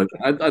 Like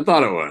I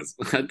thought it was.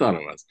 I thought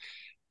it was.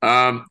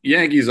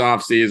 Yankees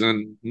off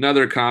season,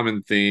 another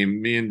common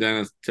theme. Me and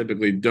Dennis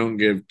typically don't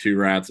give two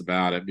rats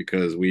about it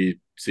because we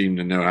seem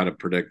to know how to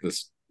predict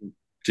this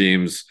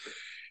team's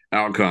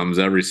outcomes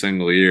every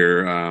single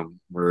year.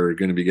 We're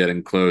going to be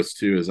getting close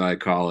to, as I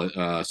call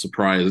it,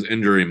 surprise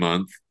injury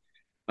month,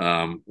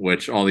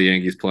 which all the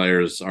Yankees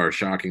players are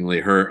shockingly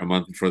hurt a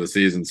month before the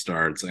season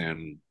starts,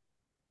 and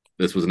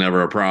this was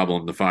never a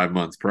problem the 5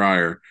 months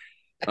prior.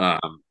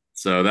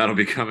 So that'll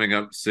be coming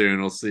up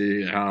soon. We'll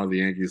see how the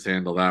Yankees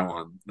handle that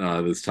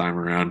one this time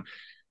around.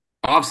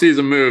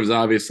 Off-season moves,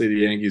 obviously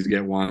the Yankees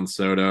get Juan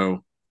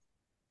Soto.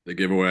 They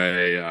give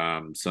away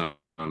some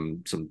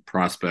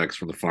prospects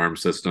from the farm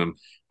system,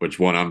 which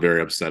one I'm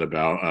very upset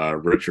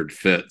about. Richard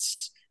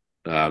Fitz.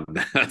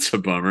 That's a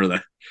bummer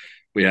that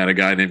we had a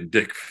guy named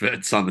Dick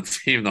Fitz on the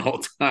team the whole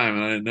time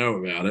and I didn't know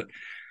about it.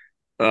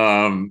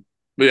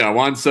 But yeah,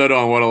 Juan Soto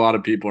on what a lot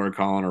of people are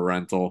calling a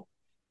rental.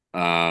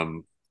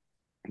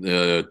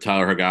 The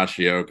Tyler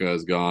Higashioka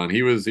is gone.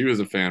 He was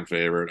a fan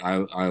favorite.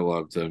 I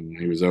loved him.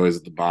 He was always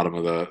at the bottom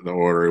of the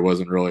order. He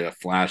wasn't really a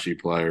flashy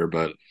player,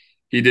 but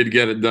he did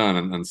get it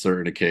done on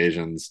certain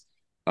occasions.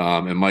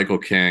 And Michael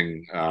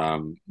King,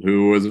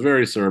 who was a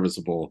very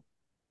serviceable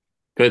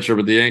pitcher,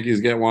 but the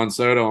Yankees get Juan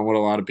Soto on what a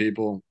lot of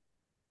people.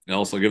 They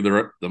also give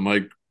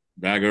the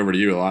back over to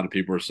you. A lot of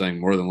people are saying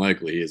more than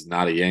likely he is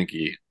not a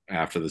Yankee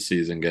after the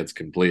season gets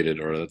completed,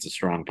 or that's a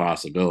strong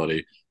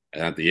possibility.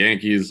 And that the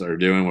Yankees are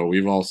doing what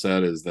we've all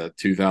said is that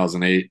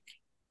 2008,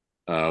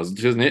 was it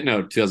 2008?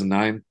 No,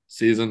 2009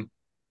 season.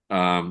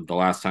 The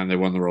last time they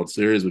won the World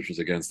Series, which was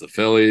against the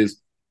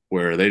Phillies,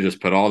 where they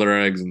just put all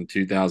their eggs in the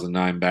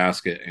 2009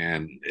 basket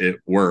and it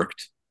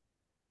worked.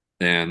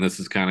 And this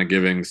is kind of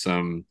giving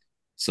some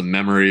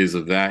memories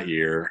of that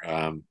year.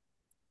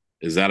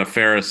 Is that a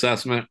fair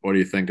assessment? What do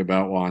you think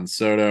about Juan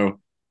Soto?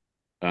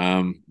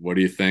 What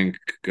do you think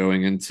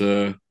going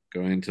into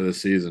the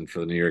season for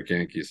the New York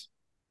Yankees?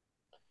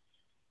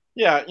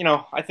 Yeah,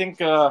 I think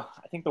the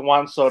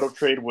Juan Soto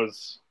trade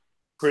was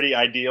pretty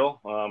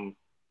ideal.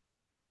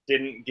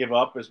 Didn't give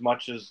up as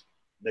much as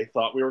they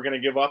thought we were going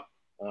to give up.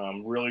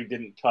 Really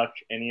didn't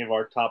touch any of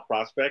our top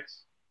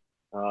prospects.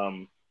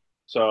 Um,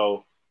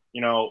 so,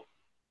 you know,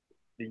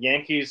 the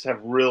Yankees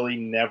have really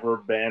never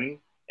been,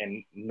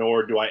 and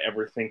nor do I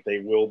ever think they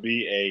will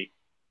be, a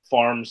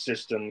farm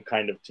system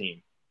kind of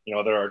team.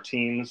 There are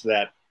teams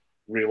that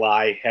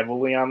rely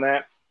heavily on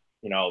that.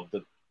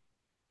 The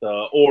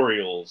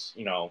Orioles,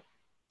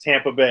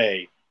 Tampa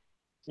Bay,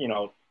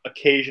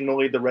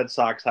 occasionally the Red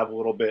Sox have a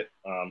little bit,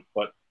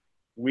 but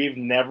we've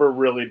never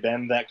really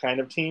been that kind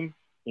of team.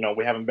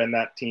 We haven't been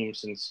that team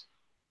since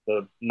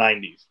the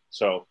 90s.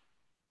 So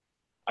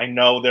I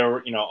know there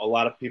were, a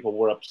lot of people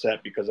were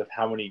upset because of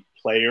how many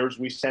players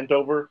we sent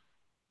over.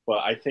 But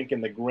I think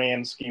in the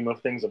grand scheme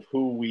of things of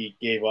who we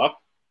gave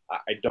up,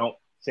 I don't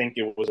think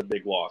it was a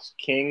big loss.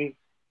 King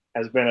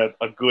has been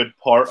a good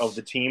part of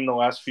the team the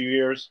last few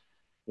years.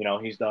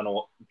 He's done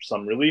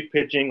some relief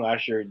pitching.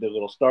 Last year, he did a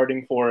little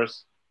starting for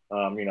us.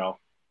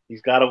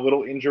 He's got a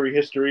little injury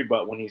history,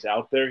 but when he's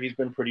out there, he's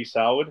been pretty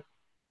solid.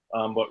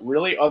 But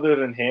really, other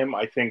than him,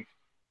 I think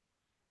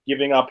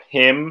giving up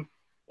him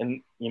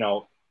and,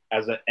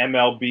 as an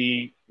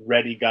MLB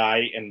ready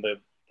guy and the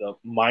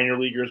minor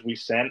leaguers we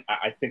sent,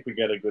 I think we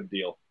get a good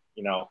deal.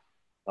 We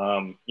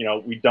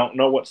don't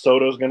know what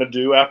Soto's going to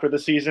do after the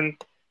season.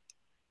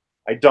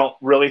 I don't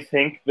really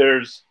think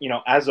there's,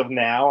 as of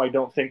now, I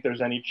don't think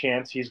there's any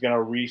chance he's going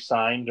to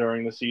re-sign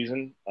during the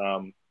season.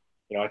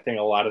 I think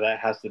a lot of that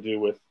has to do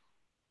with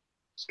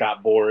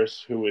Scott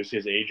Boras, who is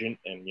his agent,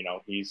 and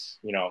he's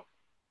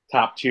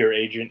top tier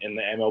agent in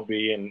the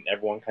MLB, and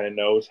everyone kind of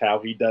knows how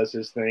he does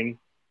his thing,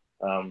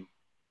 kind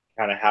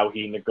of how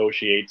he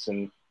negotiates,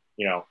 and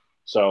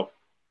so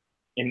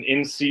an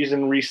in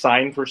season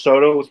re-sign for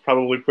Soto was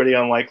probably pretty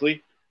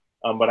unlikely.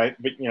 But I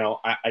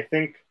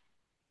think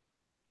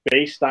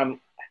based on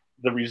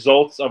the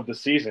results of the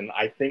season,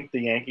 I think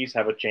the Yankees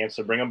have a chance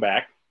to bring him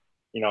back.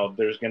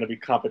 There's going to be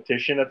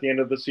competition at the end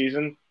of the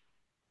season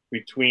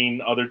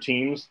between other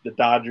teams, the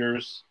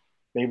Dodgers,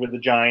 maybe the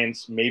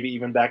Giants, maybe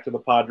even back to the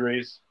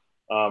Padres,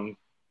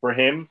 for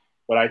him.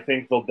 But I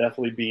think they'll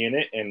definitely be in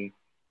it. And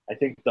I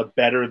think the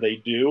better they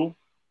do,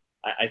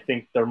 I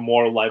think they're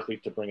more likely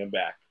to bring him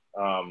back.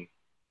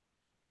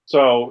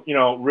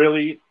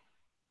 Really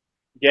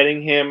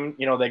getting him,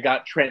 they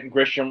got Trent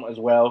Grisham as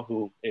well,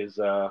 who is,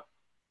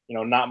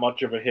 not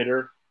much of a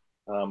hitter.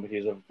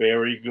 He's a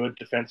very good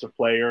defensive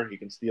player. He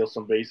can steal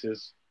some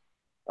bases.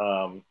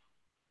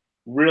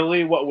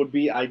 Really, what would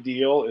be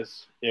ideal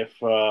is if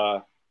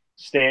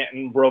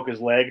Stanton broke his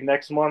leg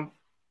next month,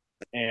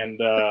 and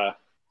that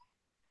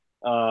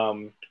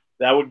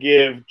would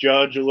give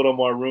Judge a little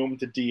more room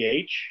to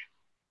DH,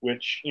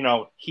 which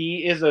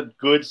he is a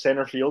good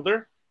center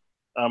fielder,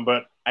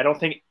 but I don't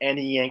think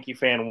any Yankee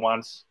fan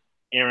wants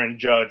Aaron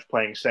Judge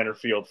playing center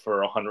field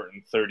for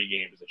 130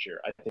 games this year.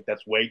 I think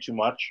that's way too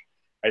much.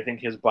 I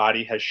think his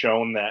body has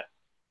shown that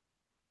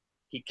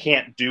he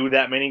can't do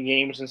that many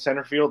games in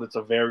center field. It's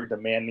a very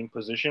demanding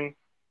position.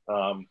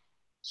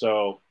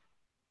 So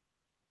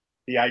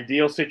the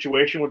ideal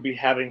situation would be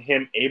having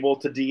him able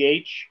to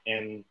DH,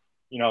 and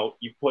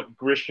you put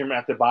Grisham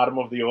at the bottom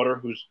of the order,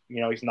 who's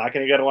he's not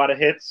going to get a lot of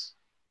hits,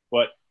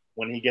 but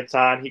when he gets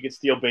on, he can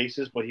steal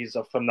bases, but he's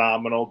a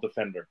phenomenal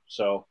defender.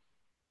 So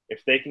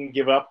if they can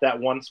give up that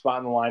one spot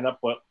in the lineup,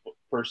 but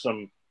for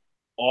some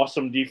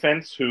awesome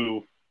defense,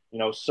 who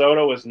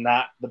Soto is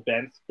not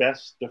the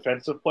best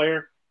defensive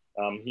player.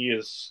 He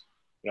is,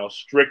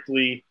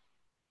 strictly,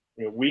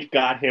 we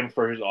got him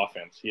for his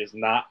offense. He is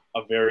not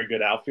a very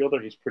good outfielder.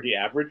 He's pretty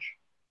average.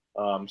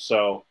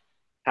 So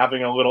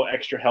having a little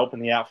extra help in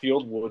the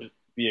outfield would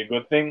be a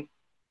good thing.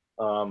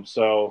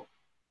 So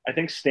I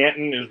think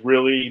Stanton is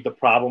really the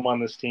problem on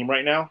this team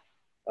right now.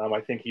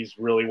 I think he's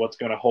really what's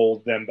going to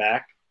hold them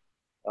back.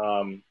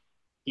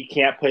 He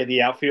can't play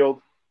the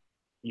outfield.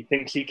 He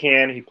thinks he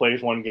can. He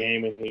plays one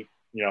game and he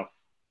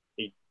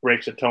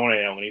breaks a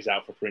toenail and he's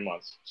out for 3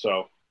 months.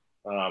 So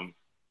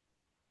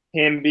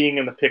him being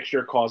in the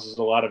picture causes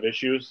a lot of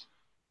issues.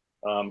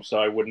 So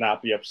I would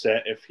not be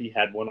upset if he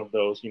had one of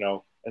those,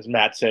 as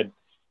Matt said,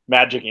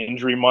 magic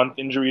injury month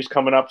injuries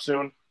coming up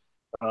soon.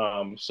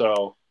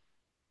 So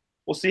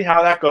we'll see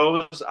how that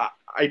goes.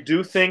 I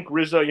do think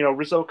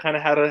Rizzo kind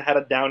of had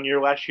a down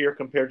year last year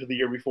compared to the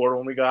year before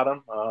when we got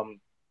him.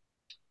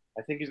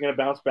 I think he's going to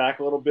bounce back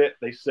a little bit.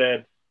 They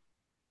said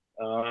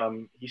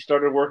He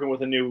started working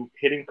with a new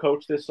hitting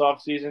coach this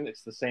offseason.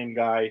 It's the same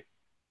guy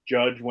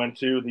Judge went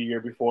to the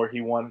year before he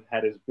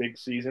had his big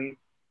season.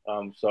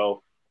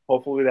 So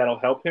hopefully that'll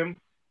help him.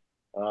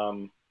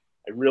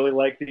 I really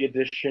like the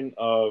addition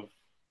of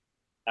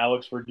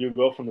Alex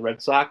Verdugo from the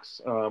Red Sox.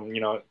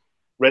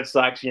 Red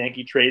Sox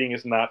Yankee trading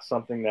is not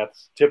something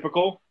that's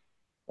typical.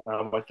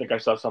 I think I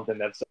saw something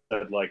that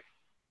said like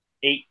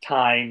 8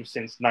 times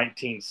since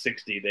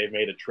 1960 they've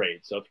made a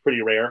trade, so it's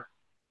pretty rare.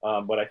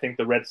 But I think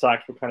the Red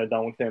Sox were kind of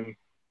done with him.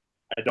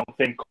 I don't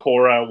think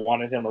Cora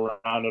wanted him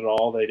around at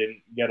all. They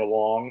didn't get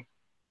along,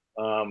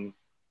 and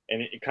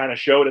it kind of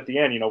showed at the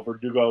end.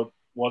 Verdugo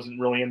wasn't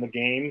really in the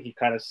game. He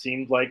kind of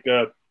seemed like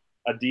a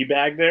d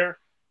bag there.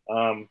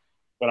 Um,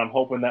 but I'm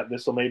hoping that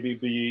this will maybe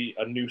be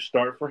a new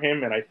start for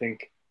him, and I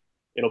think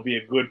it'll be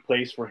a good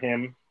place for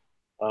him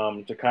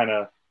to kind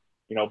of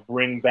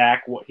bring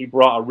back what he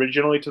brought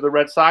originally to the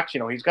Red Sox.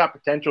 He's got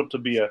potential to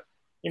be a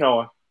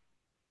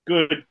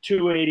good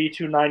 280,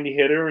 290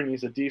 hitter, and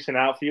he's a decent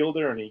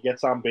outfielder, and he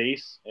gets on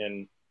base.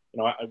 And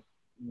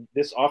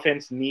this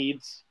offense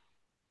needs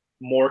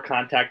more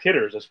contact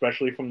hitters,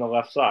 especially from the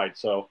left side.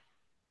 So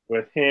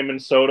with him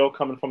and Soto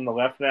coming from the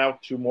left now,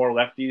 two more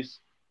lefties,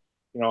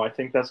 I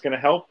think that's going to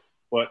help.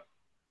 But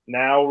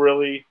now,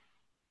 really,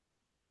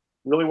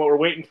 what we're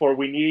waiting for,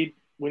 we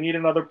need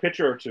another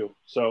pitcher or two.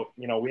 So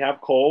we have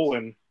Cole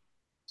and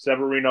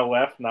Severino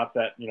left. Not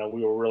that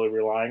we were really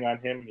relying on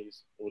him. He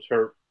was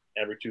hurt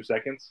every 2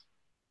 seconds.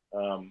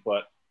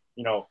 But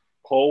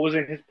Cole was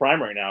in his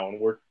prime right now, and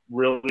we're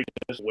really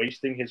just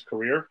wasting his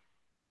career.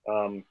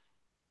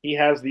 He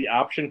has the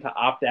option to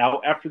opt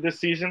out after this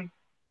season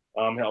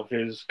of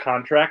his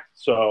contract,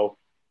 so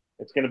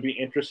it's going to be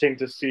interesting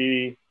to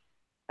see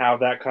how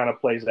that kind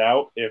of plays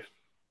out. If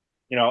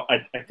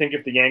I think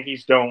if the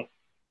Yankees don't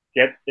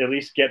at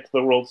least get to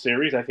the World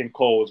Series, I think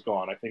Cole is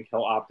gone. I think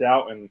he'll opt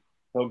out and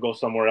he'll go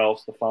somewhere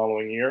else the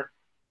following year.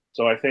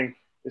 So I think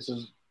this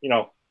is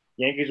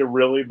Yankees are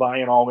really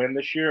buying all in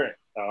this year.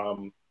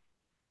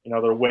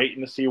 They're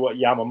waiting to see what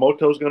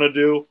Yamamoto's going to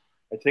do.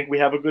 I think we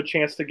have a good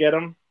chance to get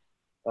him,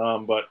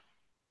 but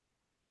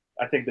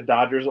I think the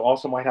Dodgers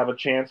also might have a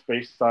chance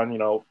based on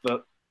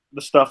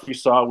the stuff you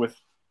saw with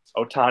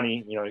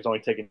Otani. He's only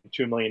taking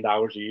 $2 million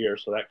a year,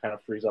 so that kind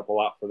of frees up a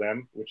lot for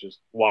them, which is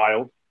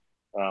wild.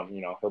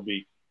 He'll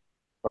be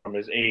from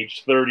his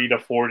age 30 to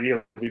 40,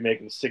 he'll be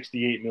making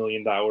 $68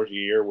 million a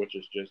year, which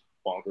is just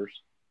bonkers.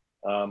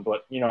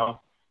 But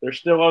there's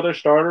still other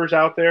starters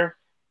out there.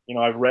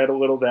 I've read a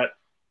little that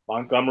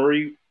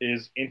Montgomery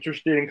is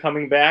interested in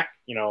coming back.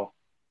 I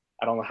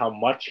don't know how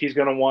much he's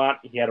going to want.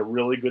 He had a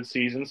really good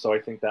season, so I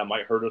think that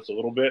might hurt us a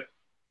little bit.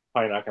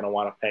 Probably not going to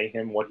want to pay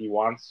him what he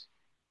wants.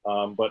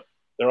 But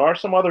there are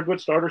some other good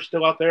starters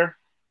still out there.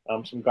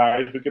 Some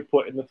guys we could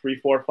put in the 3,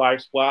 4,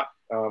 5 spot.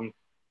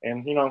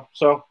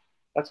 So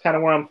that's kind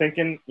of where I'm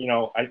thinking.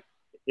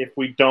 If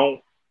we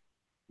don't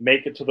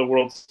make it to the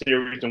World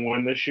Series and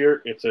win this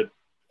year, it's a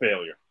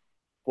failure,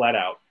 flat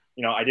out.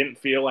 I didn't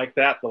feel like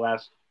that the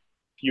last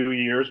few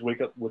years with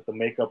the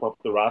makeup of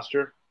the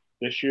roster.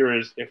 This year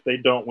is if they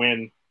don't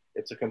win,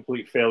 it's a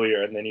complete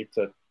failure, and they need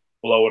to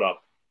blow it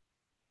up.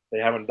 They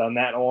haven't done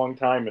that in a long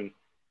time, and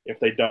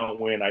if they don't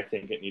win, I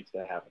think it needs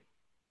to happen.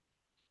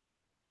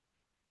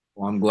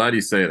 Well, I'm glad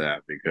you say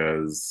that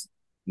because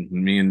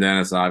me and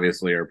Dennis,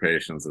 obviously, our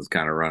patience has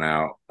kind of run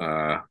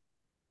out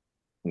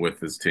with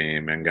this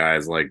team and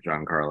guys like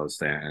Giancarlo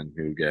Stanton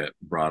who get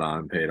brought on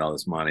and paid all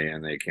this money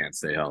and they can't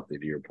stay healthy.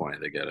 To your point,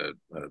 they get a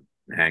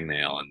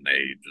hangnail and they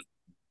just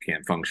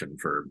can't function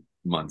for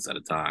months at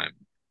a time.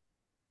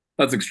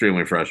 That's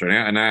extremely frustrating.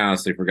 And I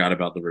honestly forgot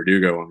about the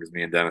Verdugo one because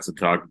me and Dennis had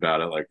talked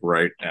about it like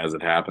right as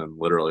it happened,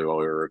 literally while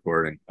we were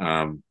recording.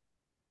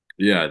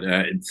 Yeah,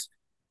 it's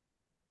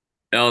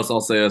Ellis. I'll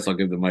say this. I'll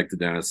give the mic to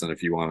Dennis, and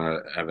if you want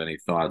to have any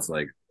thoughts,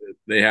 like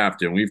they have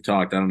to. And we've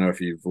talked. I don't know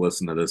if you've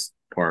listened to this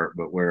part,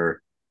 but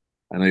where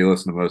I know you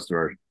listen to most of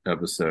our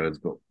episodes,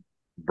 but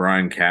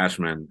Brian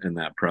Cashman in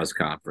that press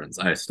conference,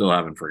 I still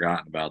haven't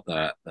forgotten about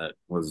that.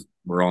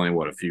 We're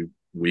only a few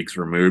weeks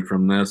removed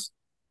from this,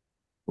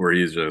 where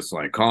he's just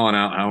like calling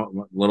out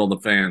how little the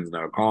fans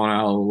know, calling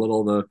out how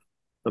little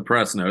the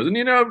press knows. And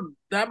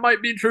that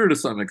might be true to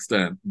some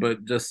extent,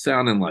 but just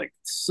sounding like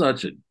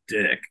such a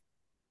dick.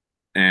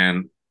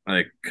 And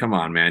like, come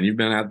on, man, you've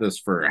been at this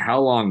for how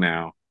long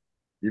now?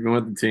 You've been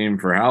with the team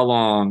for how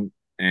long?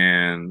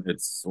 And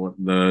it's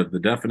the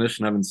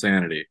definition of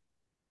insanity.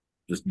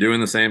 Just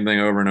doing the same thing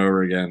over and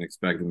over again,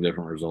 expecting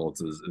different results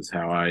is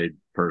how I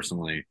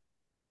personally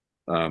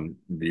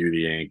view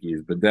the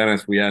Yankees. But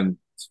Dennis, we hadn't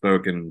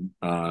spoken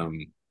or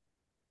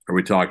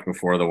we talked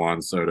before the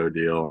Juan Soto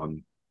deal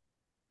and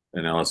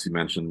Ellis, you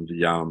mentioned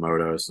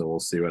Yamamoto, so we'll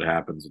see what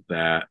happens with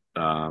that.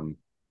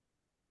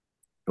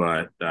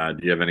 But do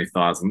you have any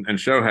thoughts? And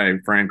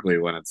Shohei, frankly,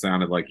 when it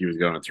sounded like he was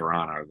going to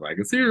Toronto, I was like,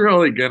 is he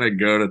really gonna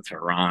go to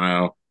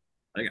Toronto?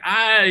 Like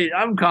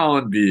I'm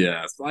calling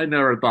BS. I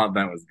never thought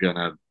that was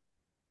gonna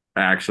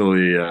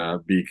actually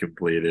be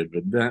completed.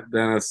 But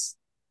Dennis,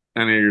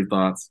 any of your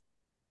thoughts?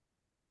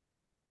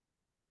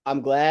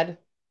 I'm glad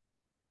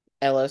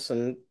Ellis,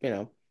 and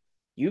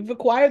you've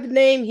acquired the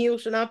name "He Who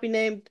Shall Not Be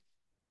Named"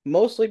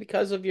 mostly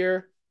because of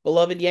your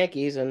beloved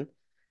Yankees and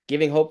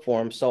giving hope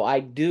for him. So I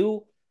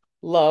do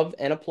love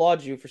and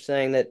applaud you for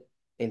saying that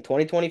in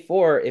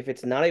 2024, if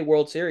it's not a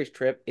World Series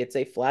trip, it's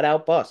a flat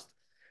out bust.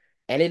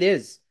 And it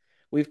is.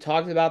 We've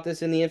talked about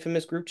this in the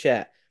infamous group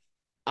chat.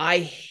 I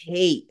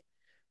hate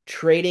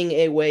trading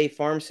away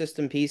farm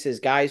system pieces,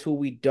 guys who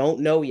we don't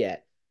know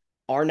yet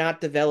are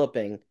not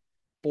developing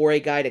for a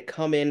guy to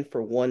come in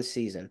for one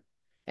season.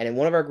 And in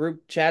one of our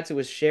group chats, it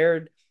was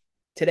shared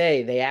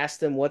today. They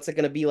asked him, what's it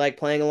going to be like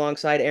playing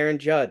alongside Aaron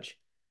Judge?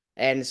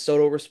 And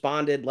Soto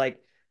responded, like,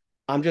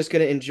 I'm just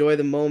going to enjoy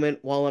the moment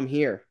while I'm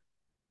here.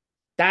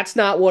 That's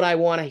not what I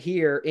want to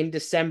hear in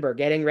December,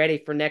 getting ready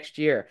for next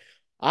year.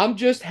 I'm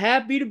just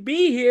happy to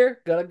be here.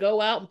 Gonna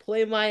go out and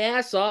play my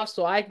ass off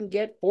so I can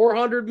get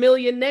 400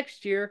 million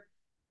next year.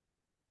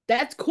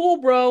 That's cool,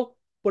 bro.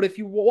 But if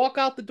you walk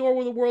out the door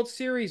with a World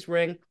Series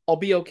ring, I'll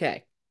be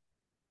okay.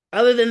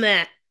 Other than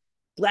that,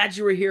 glad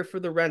you were here for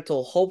the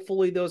rental.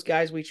 Hopefully, those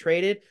guys we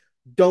traded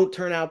don't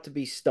turn out to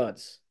be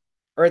studs,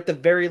 or at the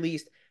very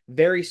least,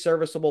 very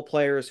serviceable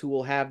players who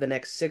will have the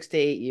next 6 to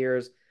 8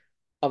 years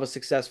of a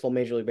successful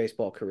Major League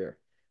Baseball career.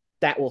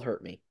 That will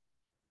hurt me.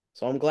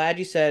 So I'm glad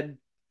you said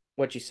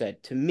what you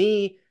said. To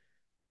me,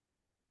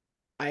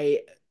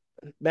 I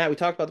Matt, we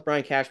talked about the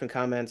Brian Cashman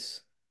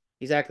comments.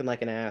 He's acting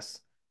like an ass,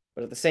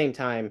 but at the same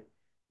time,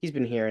 he's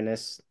been hearing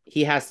this.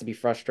 He has to be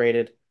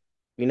frustrated.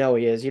 We know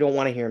he is. You don't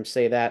want to hear him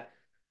say that.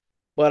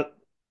 But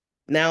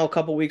now, a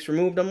couple weeks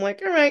removed, I'm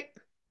like, all right,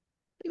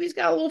 maybe he's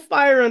got a little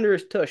fire under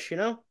his tush,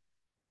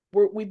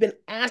 we've been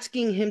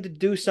asking him to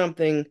do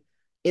something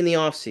in the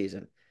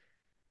offseason,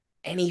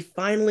 and he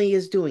finally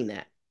is doing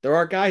that. There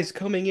are guys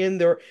coming in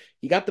there.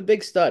 You got the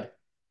big stud,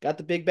 got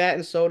the big bat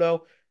in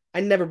Soto.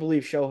 I never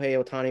believed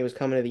Shohei Ohtani was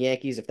coming to the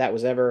Yankees. If that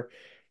was ever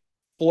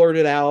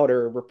flirted out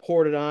or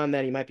reported on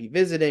that he might be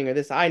visiting or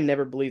this, I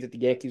never believed that the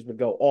Yankees would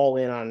go all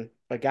in on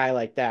a guy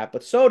like that.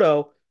 But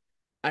Soto,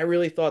 I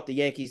really thought the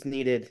Yankees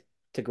needed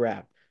to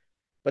grab.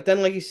 But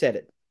then, like you said,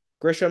 it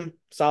Grisham,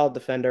 solid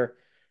defender.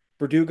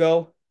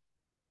 Verdugo,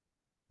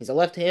 he's a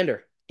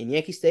left-hander in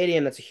Yankee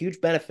Stadium. That's a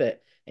huge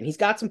benefit, and he's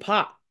got some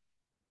pop.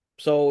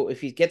 So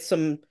if he gets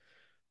some,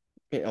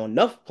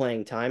 enough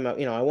playing time,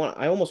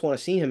 I almost want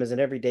to see him as an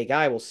everyday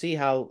guy. We'll see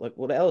how, like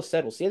what Ellis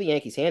said, we'll see how the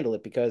Yankees handle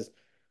it because,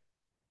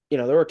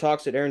 there were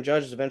talks that Aaron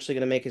Judge is eventually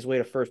going to make his way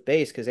to first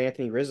base because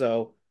Anthony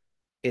Rizzo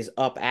is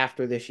up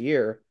after this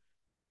year.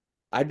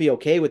 I'd be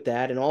okay with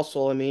that, and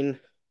also, I mean,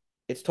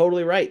 it's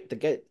totally right.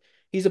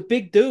 He's a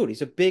big dude.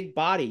 He's a big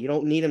body. You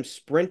don't need him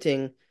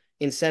sprinting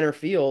in center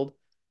field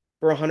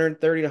for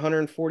 130 to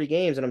 140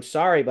 games. And I'm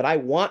sorry, but I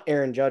want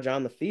Aaron Judge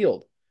on the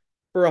field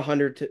for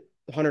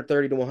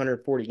 130 to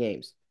 140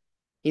 games.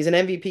 He's an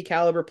MVP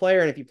caliber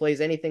player, and if he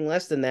plays anything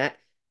less than that,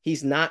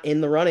 he's not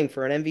in the running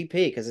for an MVP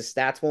because his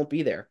stats won't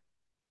be there.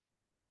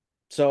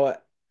 So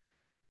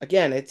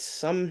again, it's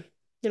some,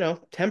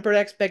 tempered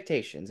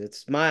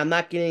expectations. I'm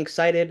not getting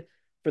excited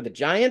for the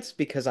Giants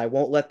because I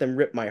won't let them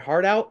rip my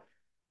heart out.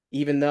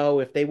 Even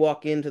though if they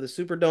walk into the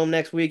Superdome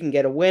next week and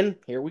get a win,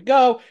 here we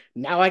go.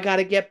 Now I got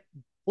to get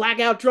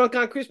blackout drunk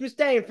on Christmas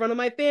Day in front of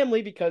my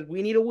family because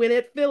we need a win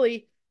at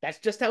Philly. That's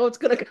just how it's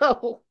going to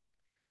go.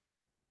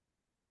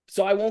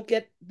 So I won't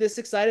get this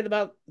excited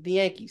about the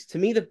Yankees. To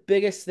me, the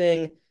biggest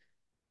thing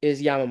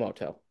is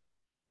Yamamoto.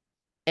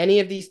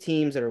 Any of these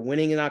teams that are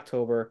winning in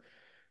October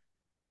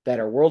that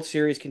are World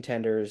Series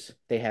contenders,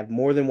 they have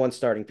more than one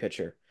starting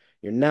pitcher.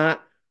 You're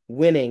not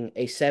winning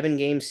a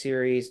 7-game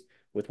series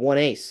with one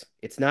ace.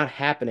 It's not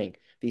happening.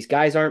 These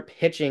guys aren't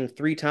pitching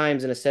 3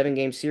 times in a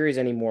 7-game series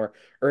anymore,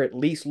 or at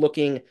least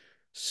looking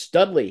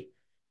studly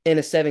in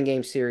a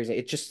 7-game series.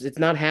 It's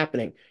not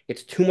happening.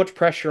 It's too much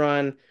pressure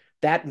on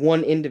that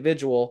one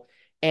individual.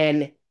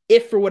 And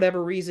if for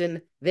whatever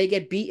reason they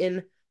get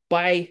beaten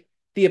by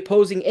the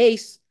opposing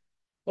ace,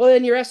 well,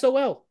 then you're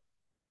SOL.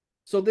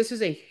 So this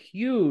is a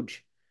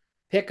huge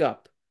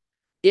pickup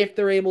if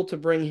they're able to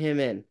bring him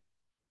in.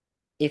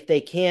 If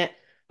they can't,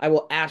 I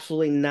will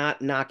absolutely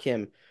not knock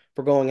him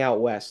for going out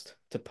west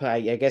to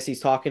play. I guess he's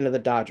talking to the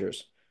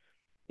Dodgers.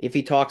 If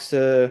he talks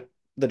to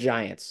the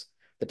Giants,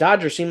 the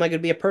Dodgers seem like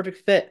it'd be a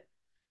perfect fit.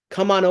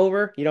 Come on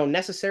over. You don't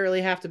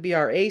necessarily have to be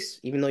our ace,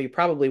 even though you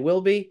probably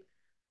will be.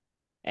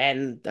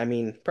 And I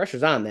mean,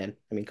 pressure's on then.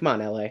 I mean, come on,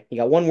 LA. You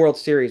got one World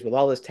Series with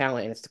all this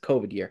talent, and it's the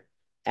COVID year.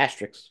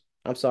 Asterisks.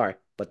 I'm sorry,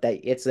 but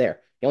it's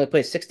there. You only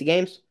play 60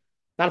 games?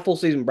 Not a full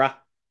season, bruh.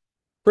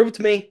 Prove it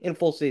to me in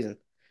full season.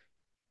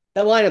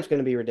 That lineup's going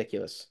to be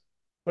ridiculous.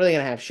 What are they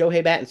going to have?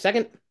 Shohei bat in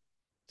second?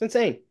 It's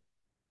insane.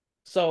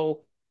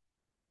 So,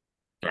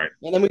 Right.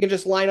 and then we can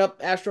just line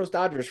up Astros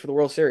Dodgers for the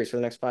World Series for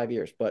the next 5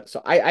 years. But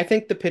so I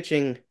think the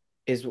pitching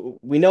is,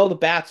 we know the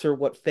bats are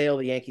what fail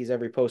the Yankees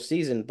every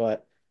postseason,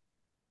 but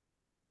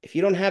if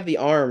you don't have the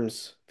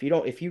arms,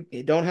 if you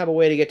don't have a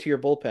way to get to your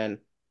bullpen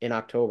in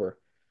October,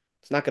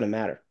 it's not going to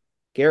matter.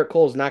 Garrett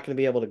Cole is not going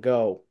to be able to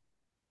go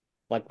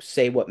like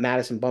say what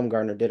Madison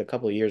Bumgarner did a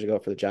couple of years ago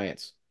for the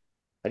Giants.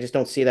 I just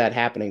don't see that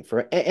happening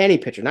for any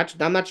pitcher.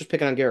 I'm not just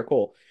picking on Garrett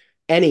Cole.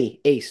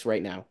 any ace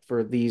right now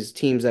for these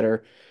teams that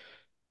are,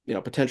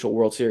 potential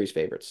World Series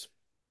favorites.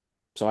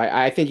 So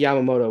I think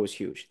Yamamoto is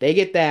huge. They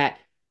get that,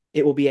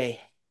 it will be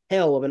a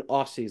hell of an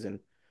offseason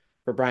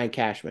for Brian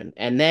Cashman.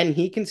 And then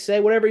he can say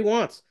whatever he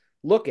wants.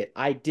 Look it,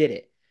 I did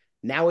it.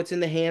 Now it's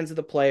in the hands of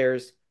the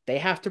players. They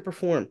have to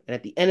perform. And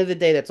at the end of the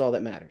day, that's all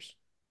that matters.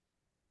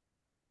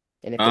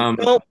 And if they Um,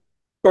 don't,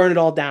 burn it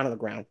all down to the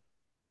ground.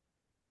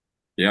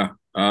 yeah.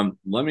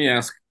 Let me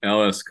ask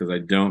Ellis because I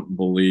don't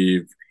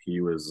believe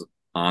he was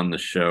on the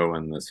show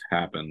when this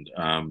happened.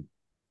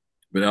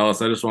 But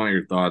Ellis, I just want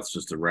your thoughts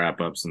just to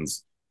wrap up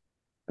since,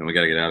 and we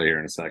got to get out of here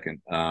in a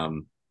second.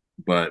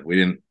 But we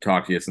didn't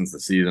talk to you since the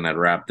season had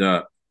wrapped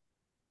up.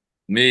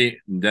 Me,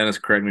 Dennis,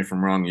 correct me if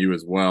I'm wrong, you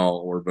as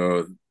well, we're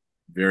both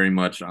very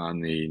much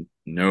on the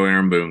no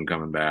Aaron Boone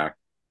coming back,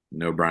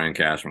 no Brian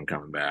Cashman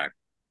coming back.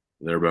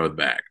 They're both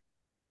back.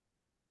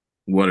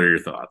 What are your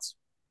thoughts?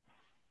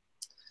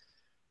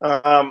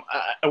 I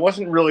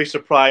wasn't really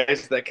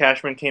surprised that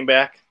Cashman came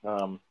back,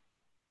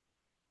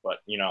 but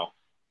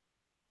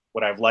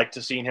would I've liked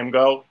to seen him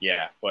go?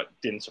 Yeah, but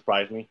didn't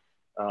surprise me.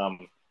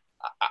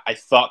 I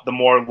thought the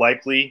more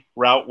likely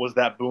route was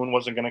that Boone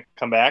wasn't going to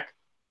come back.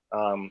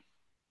 Um,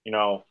 you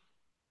know,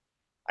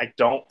 I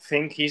don't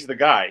think he's the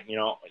guy.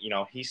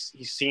 He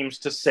seems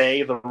to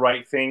say the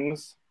right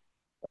things.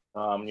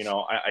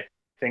 I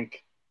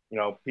think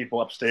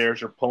people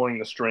upstairs are pulling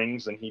the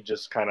strings, and he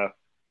just kind of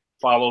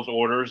follows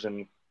orders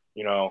and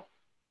you know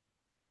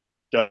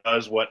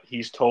does what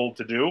he's told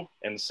to do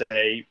and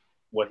say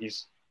what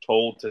he's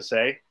told to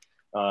say.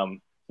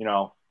 Um, you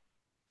know,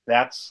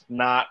 that's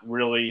not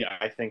really,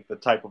 I think, the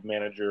type of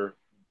manager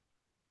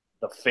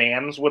the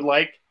fans would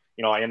like.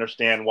 I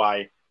understand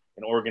why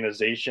an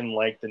organization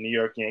like the New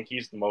York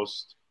Yankees, the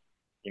most,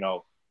 you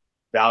know,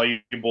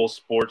 valuable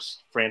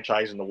sports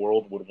franchise in the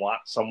world, would want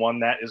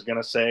someone that is going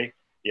to say,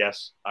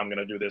 yes, I'm going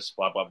to do this,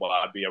 blah, blah,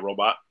 blah, I'd be a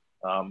robot.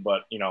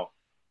 But,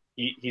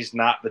 he's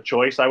not the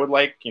choice I would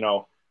like.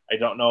 I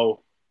don't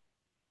know.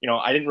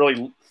 I didn't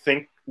really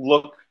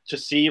look to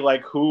see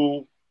like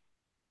who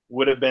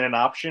would have been an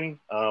option.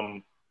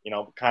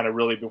 Kind of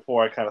really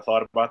before I kind of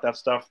thought about that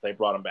stuff, they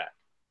brought him back.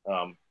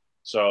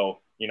 So,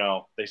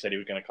 they said he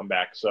was going to come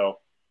back. So,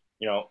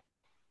 you know,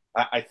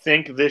 I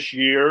think this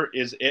year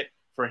is it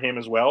for him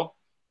as well.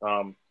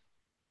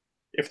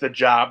 If the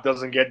job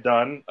doesn't get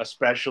done,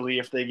 especially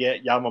if they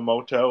get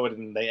Yamamoto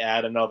and they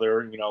add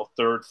another,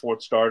 third,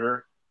 fourth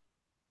starter,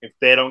 if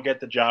they don't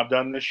get the job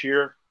done this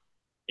year,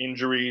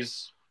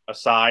 injuries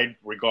aside,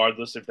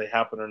 regardless if they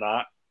happen or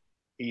not,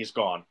 he's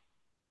gone.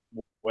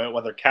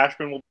 Whether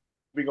Cashman will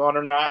be gone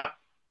or not,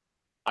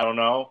 I don't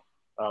know.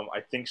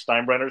 I think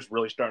Steinbrenner's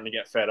really starting to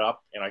get fed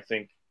up, and I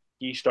think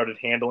he started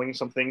handling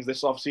some things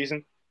this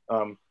offseason.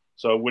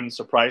 So it wouldn't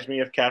surprise me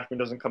if Cashman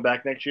doesn't come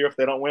back next year if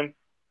they don't win.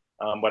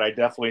 But I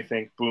definitely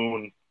think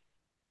Boone,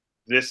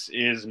 this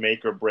is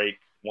make or break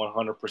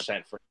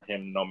 100% for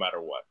him no matter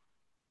what.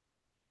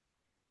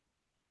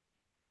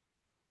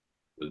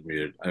 It was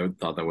muted. I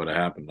thought that would have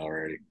happened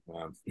already.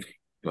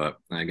 But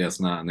I guess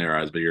not in their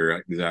eyes. But you're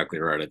exactly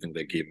right. I think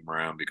they keep him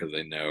around because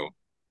they know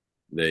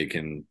they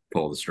can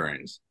pull the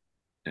strings.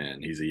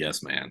 And he's a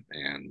yes man,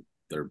 and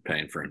they're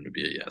paying for him to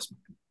be a yes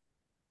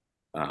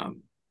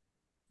man.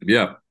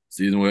 Yeah,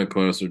 season will get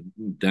closer.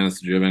 Dennis,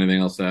 did you have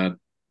anything else to add?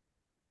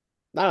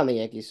 Not on the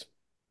Yankees.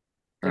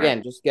 All right.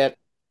 Again, just get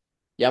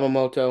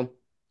Yamamoto,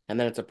 and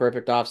then it's a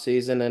perfect off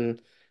season.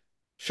 And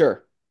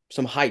sure,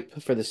 some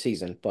hype for the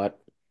season, but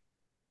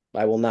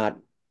I will not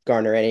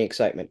garner any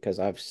excitement because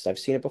I've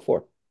seen it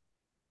before.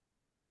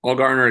 I'll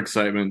garner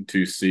excitement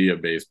to see a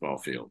baseball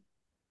field,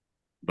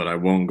 but I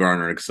won't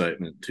garner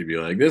excitement to be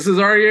like, this is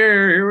our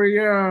year. Here we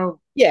go.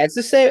 Yeah, it's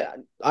the same.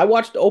 I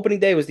watched opening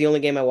day was the only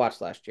game I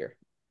watched last year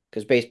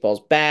because baseball's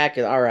back.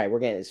 And all right, we're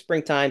getting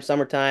springtime,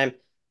 summertime.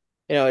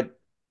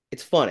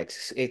 It's fun.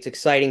 It's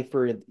exciting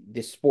for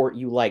the sport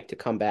you like to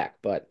come back.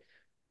 But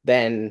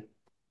then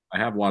I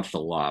have watched a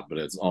lot, but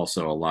it's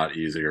also a lot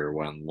easier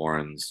when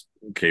Lauren's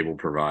cable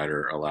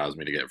provider allows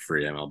me to get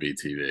free MLB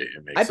TV. It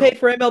I makes it. paid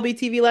for MLB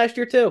TV last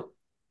year too.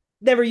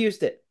 Never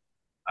used it.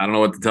 I don't know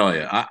what to tell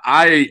you.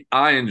 I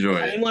enjoy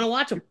I it. didn't want to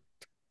watch them.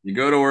 You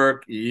go to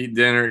work, you eat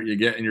dinner, you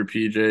get in your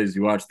PJs,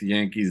 you watch the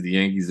Yankees. The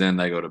Yankees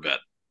end, I go to bed.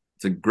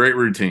 It's a great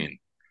routine.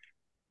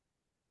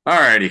 All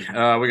righty,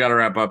 we got to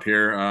wrap up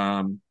here.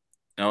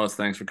 Ellis,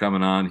 thanks for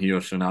coming on. He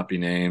shall not be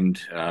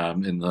named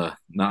in the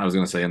not. I was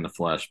going to say in the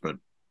flesh, but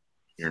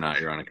you're not.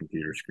 You're on a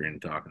computer screen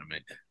talking to me.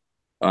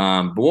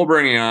 But we'll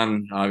bring you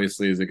on,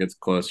 obviously, as it gets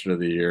closer to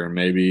the year.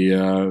 Maybe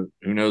who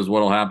knows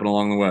what'll happen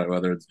along the way,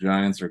 whether it's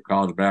Giants or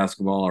college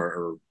basketball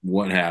or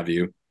what have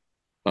you.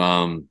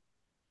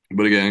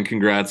 But again,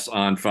 congrats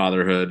on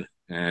fatherhood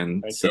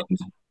and Thank you.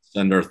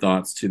 send our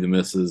thoughts to the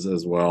missus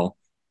as well.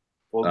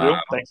 Will Uh, do.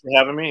 Thanks for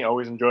having me.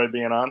 Always enjoyed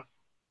being on.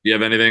 do you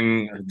have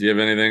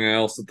anything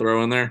else to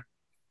throw in there?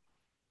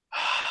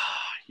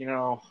 you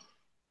know,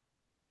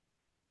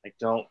 I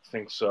don't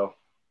think so.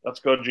 Let's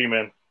go,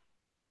 G-Man.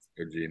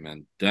 Good G,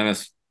 man.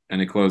 Dennis,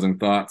 any closing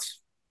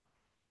thoughts?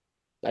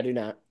 I do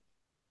not.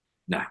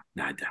 Nah,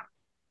 I don't.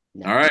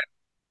 No. All right.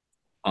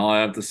 All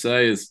I have to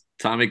say is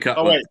Tommy Oh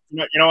Cutlets.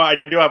 wait, I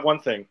do have one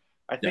thing.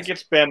 I think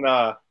Yes.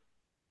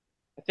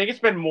 it's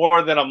been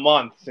more than a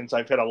month since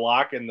I've hit a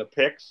lock in the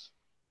picks.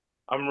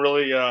 I'm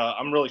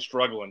really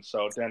struggling.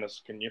 So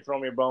Dennis, can you throw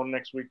me a bone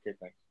next week? I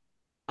think.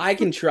 I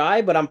can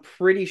try, but I'm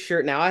pretty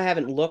sure now. I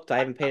haven't looked. I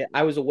haven't paid.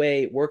 I was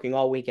away working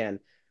all weekend,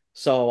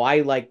 so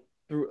I like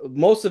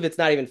most of it's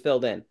not even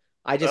filled in.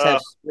 I just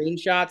have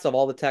screenshots of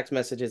all the text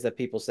messages that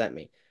people sent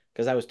me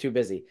because I was too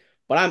busy.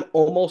 But I'm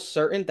almost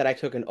certain that I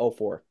took an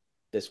 0-4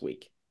 this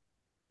week.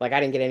 Like I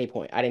didn't get any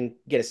point. I didn't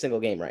get a single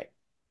game right.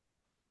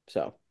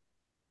 So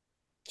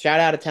shout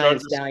out Italian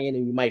Started this Stallion,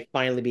 and you might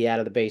finally be out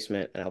of the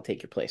basement, and I'll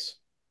take your place.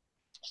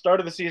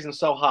 started the season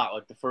so hot,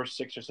 like the first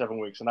 6 or 7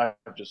 weeks, and I've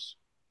just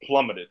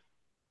plummeted,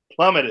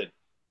 plummeted.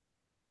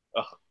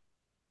 Ugh.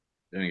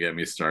 Didn't get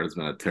me started. It's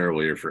been a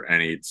terrible year for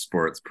any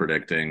sports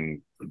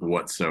predicting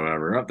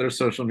whatsoever. Up there's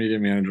social media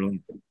manager.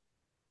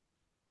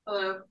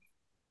 Hello.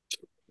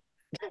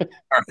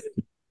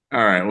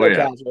 All right. Well, Go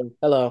yeah, Casual.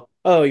 Hello.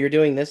 Oh, you're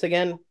doing this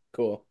again?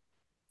 Cool.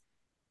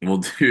 we'll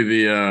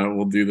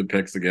do the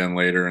picks again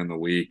later in the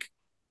week,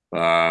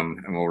 and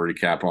we'll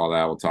recap all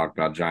that. We'll talk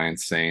about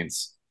Giants,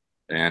 Saints,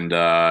 and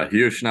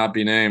Hugh should not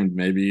be named.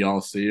 Maybe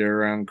I'll see you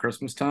around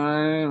Christmas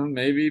time.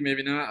 Maybe,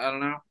 maybe not. I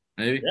don't know.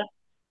 Maybe.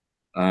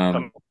 Yeah. Um,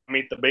 Come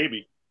meet the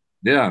baby.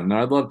 yeah,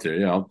 no, I'd love to.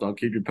 Yeah, I'll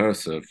keep you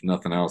posted if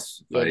nothing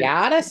else. You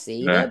gotta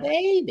see the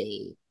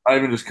baby. I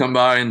even just come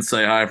by and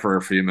say hi for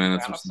a few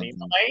minutes or Gotta see something.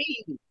 the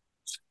baby.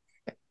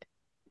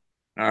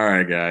 All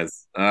right,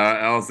 guys.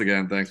 Ellis,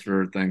 again, thanks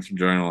for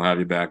joining. We'll have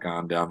you back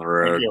on down the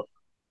road.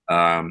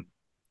 Thank you.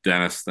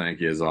 Dennis, thank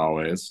you as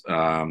always.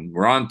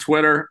 We're on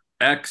Twitter,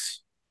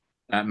 X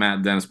at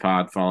Matt Dennis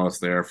Pod. Follow us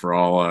there for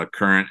all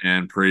current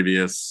and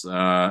previous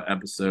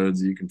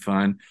episodes you can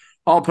find.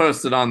 All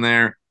posted on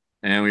there,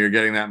 and we are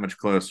getting that much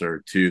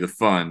closer to the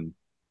fun,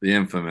 the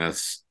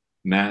infamous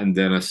Matt and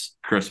Dennis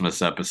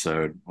Christmas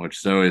episode, which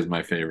is always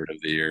my favorite of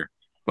the year.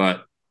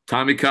 But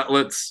Tommy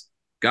Cutlets,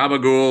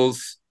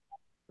 Gabagools,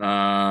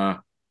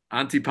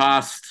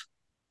 Antipast,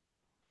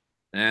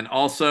 and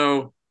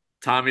also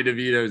Tommy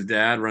DeVito's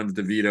dad runs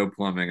DeVito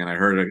Plumbing, and I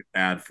heard an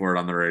ad for it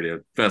on the radio.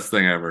 Best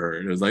thing I ever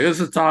heard. It was like, this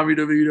is Tommy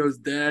DeVito's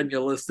dad, and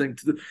you're listening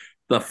to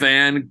the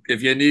fan.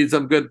 If you need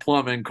some good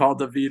plumbing, call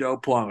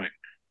DeVito Plumbing.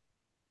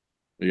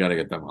 We got to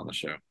get them on the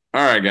show.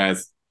 All right,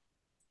 guys.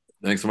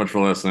 Thanks so much for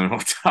listening. We'll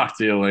talk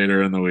to you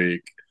later in the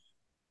week.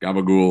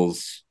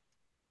 Gabagools.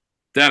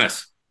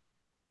 Dennis.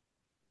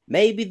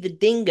 Maybe the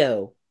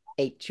dingo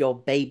ate your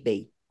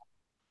baby.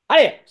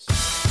 Adios.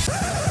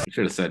 You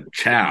should have said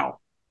ciao.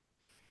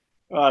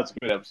 Oh, that's a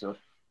good episode.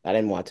 I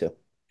didn't want to.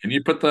 Can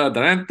you put the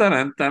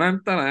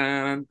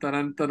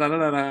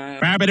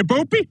Rabbit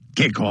boopy?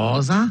 Che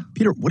cosa?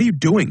 Peter, what are you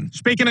doing?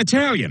 Speaking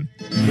Italian.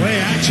 Play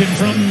action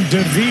from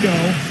Devito.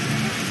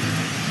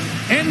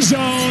 End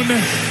zone.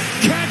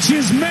 Catch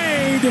is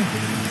made.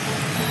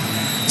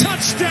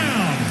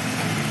 Touchdown.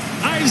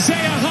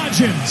 Isaiah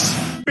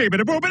Hodgins.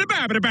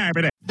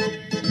 Baby,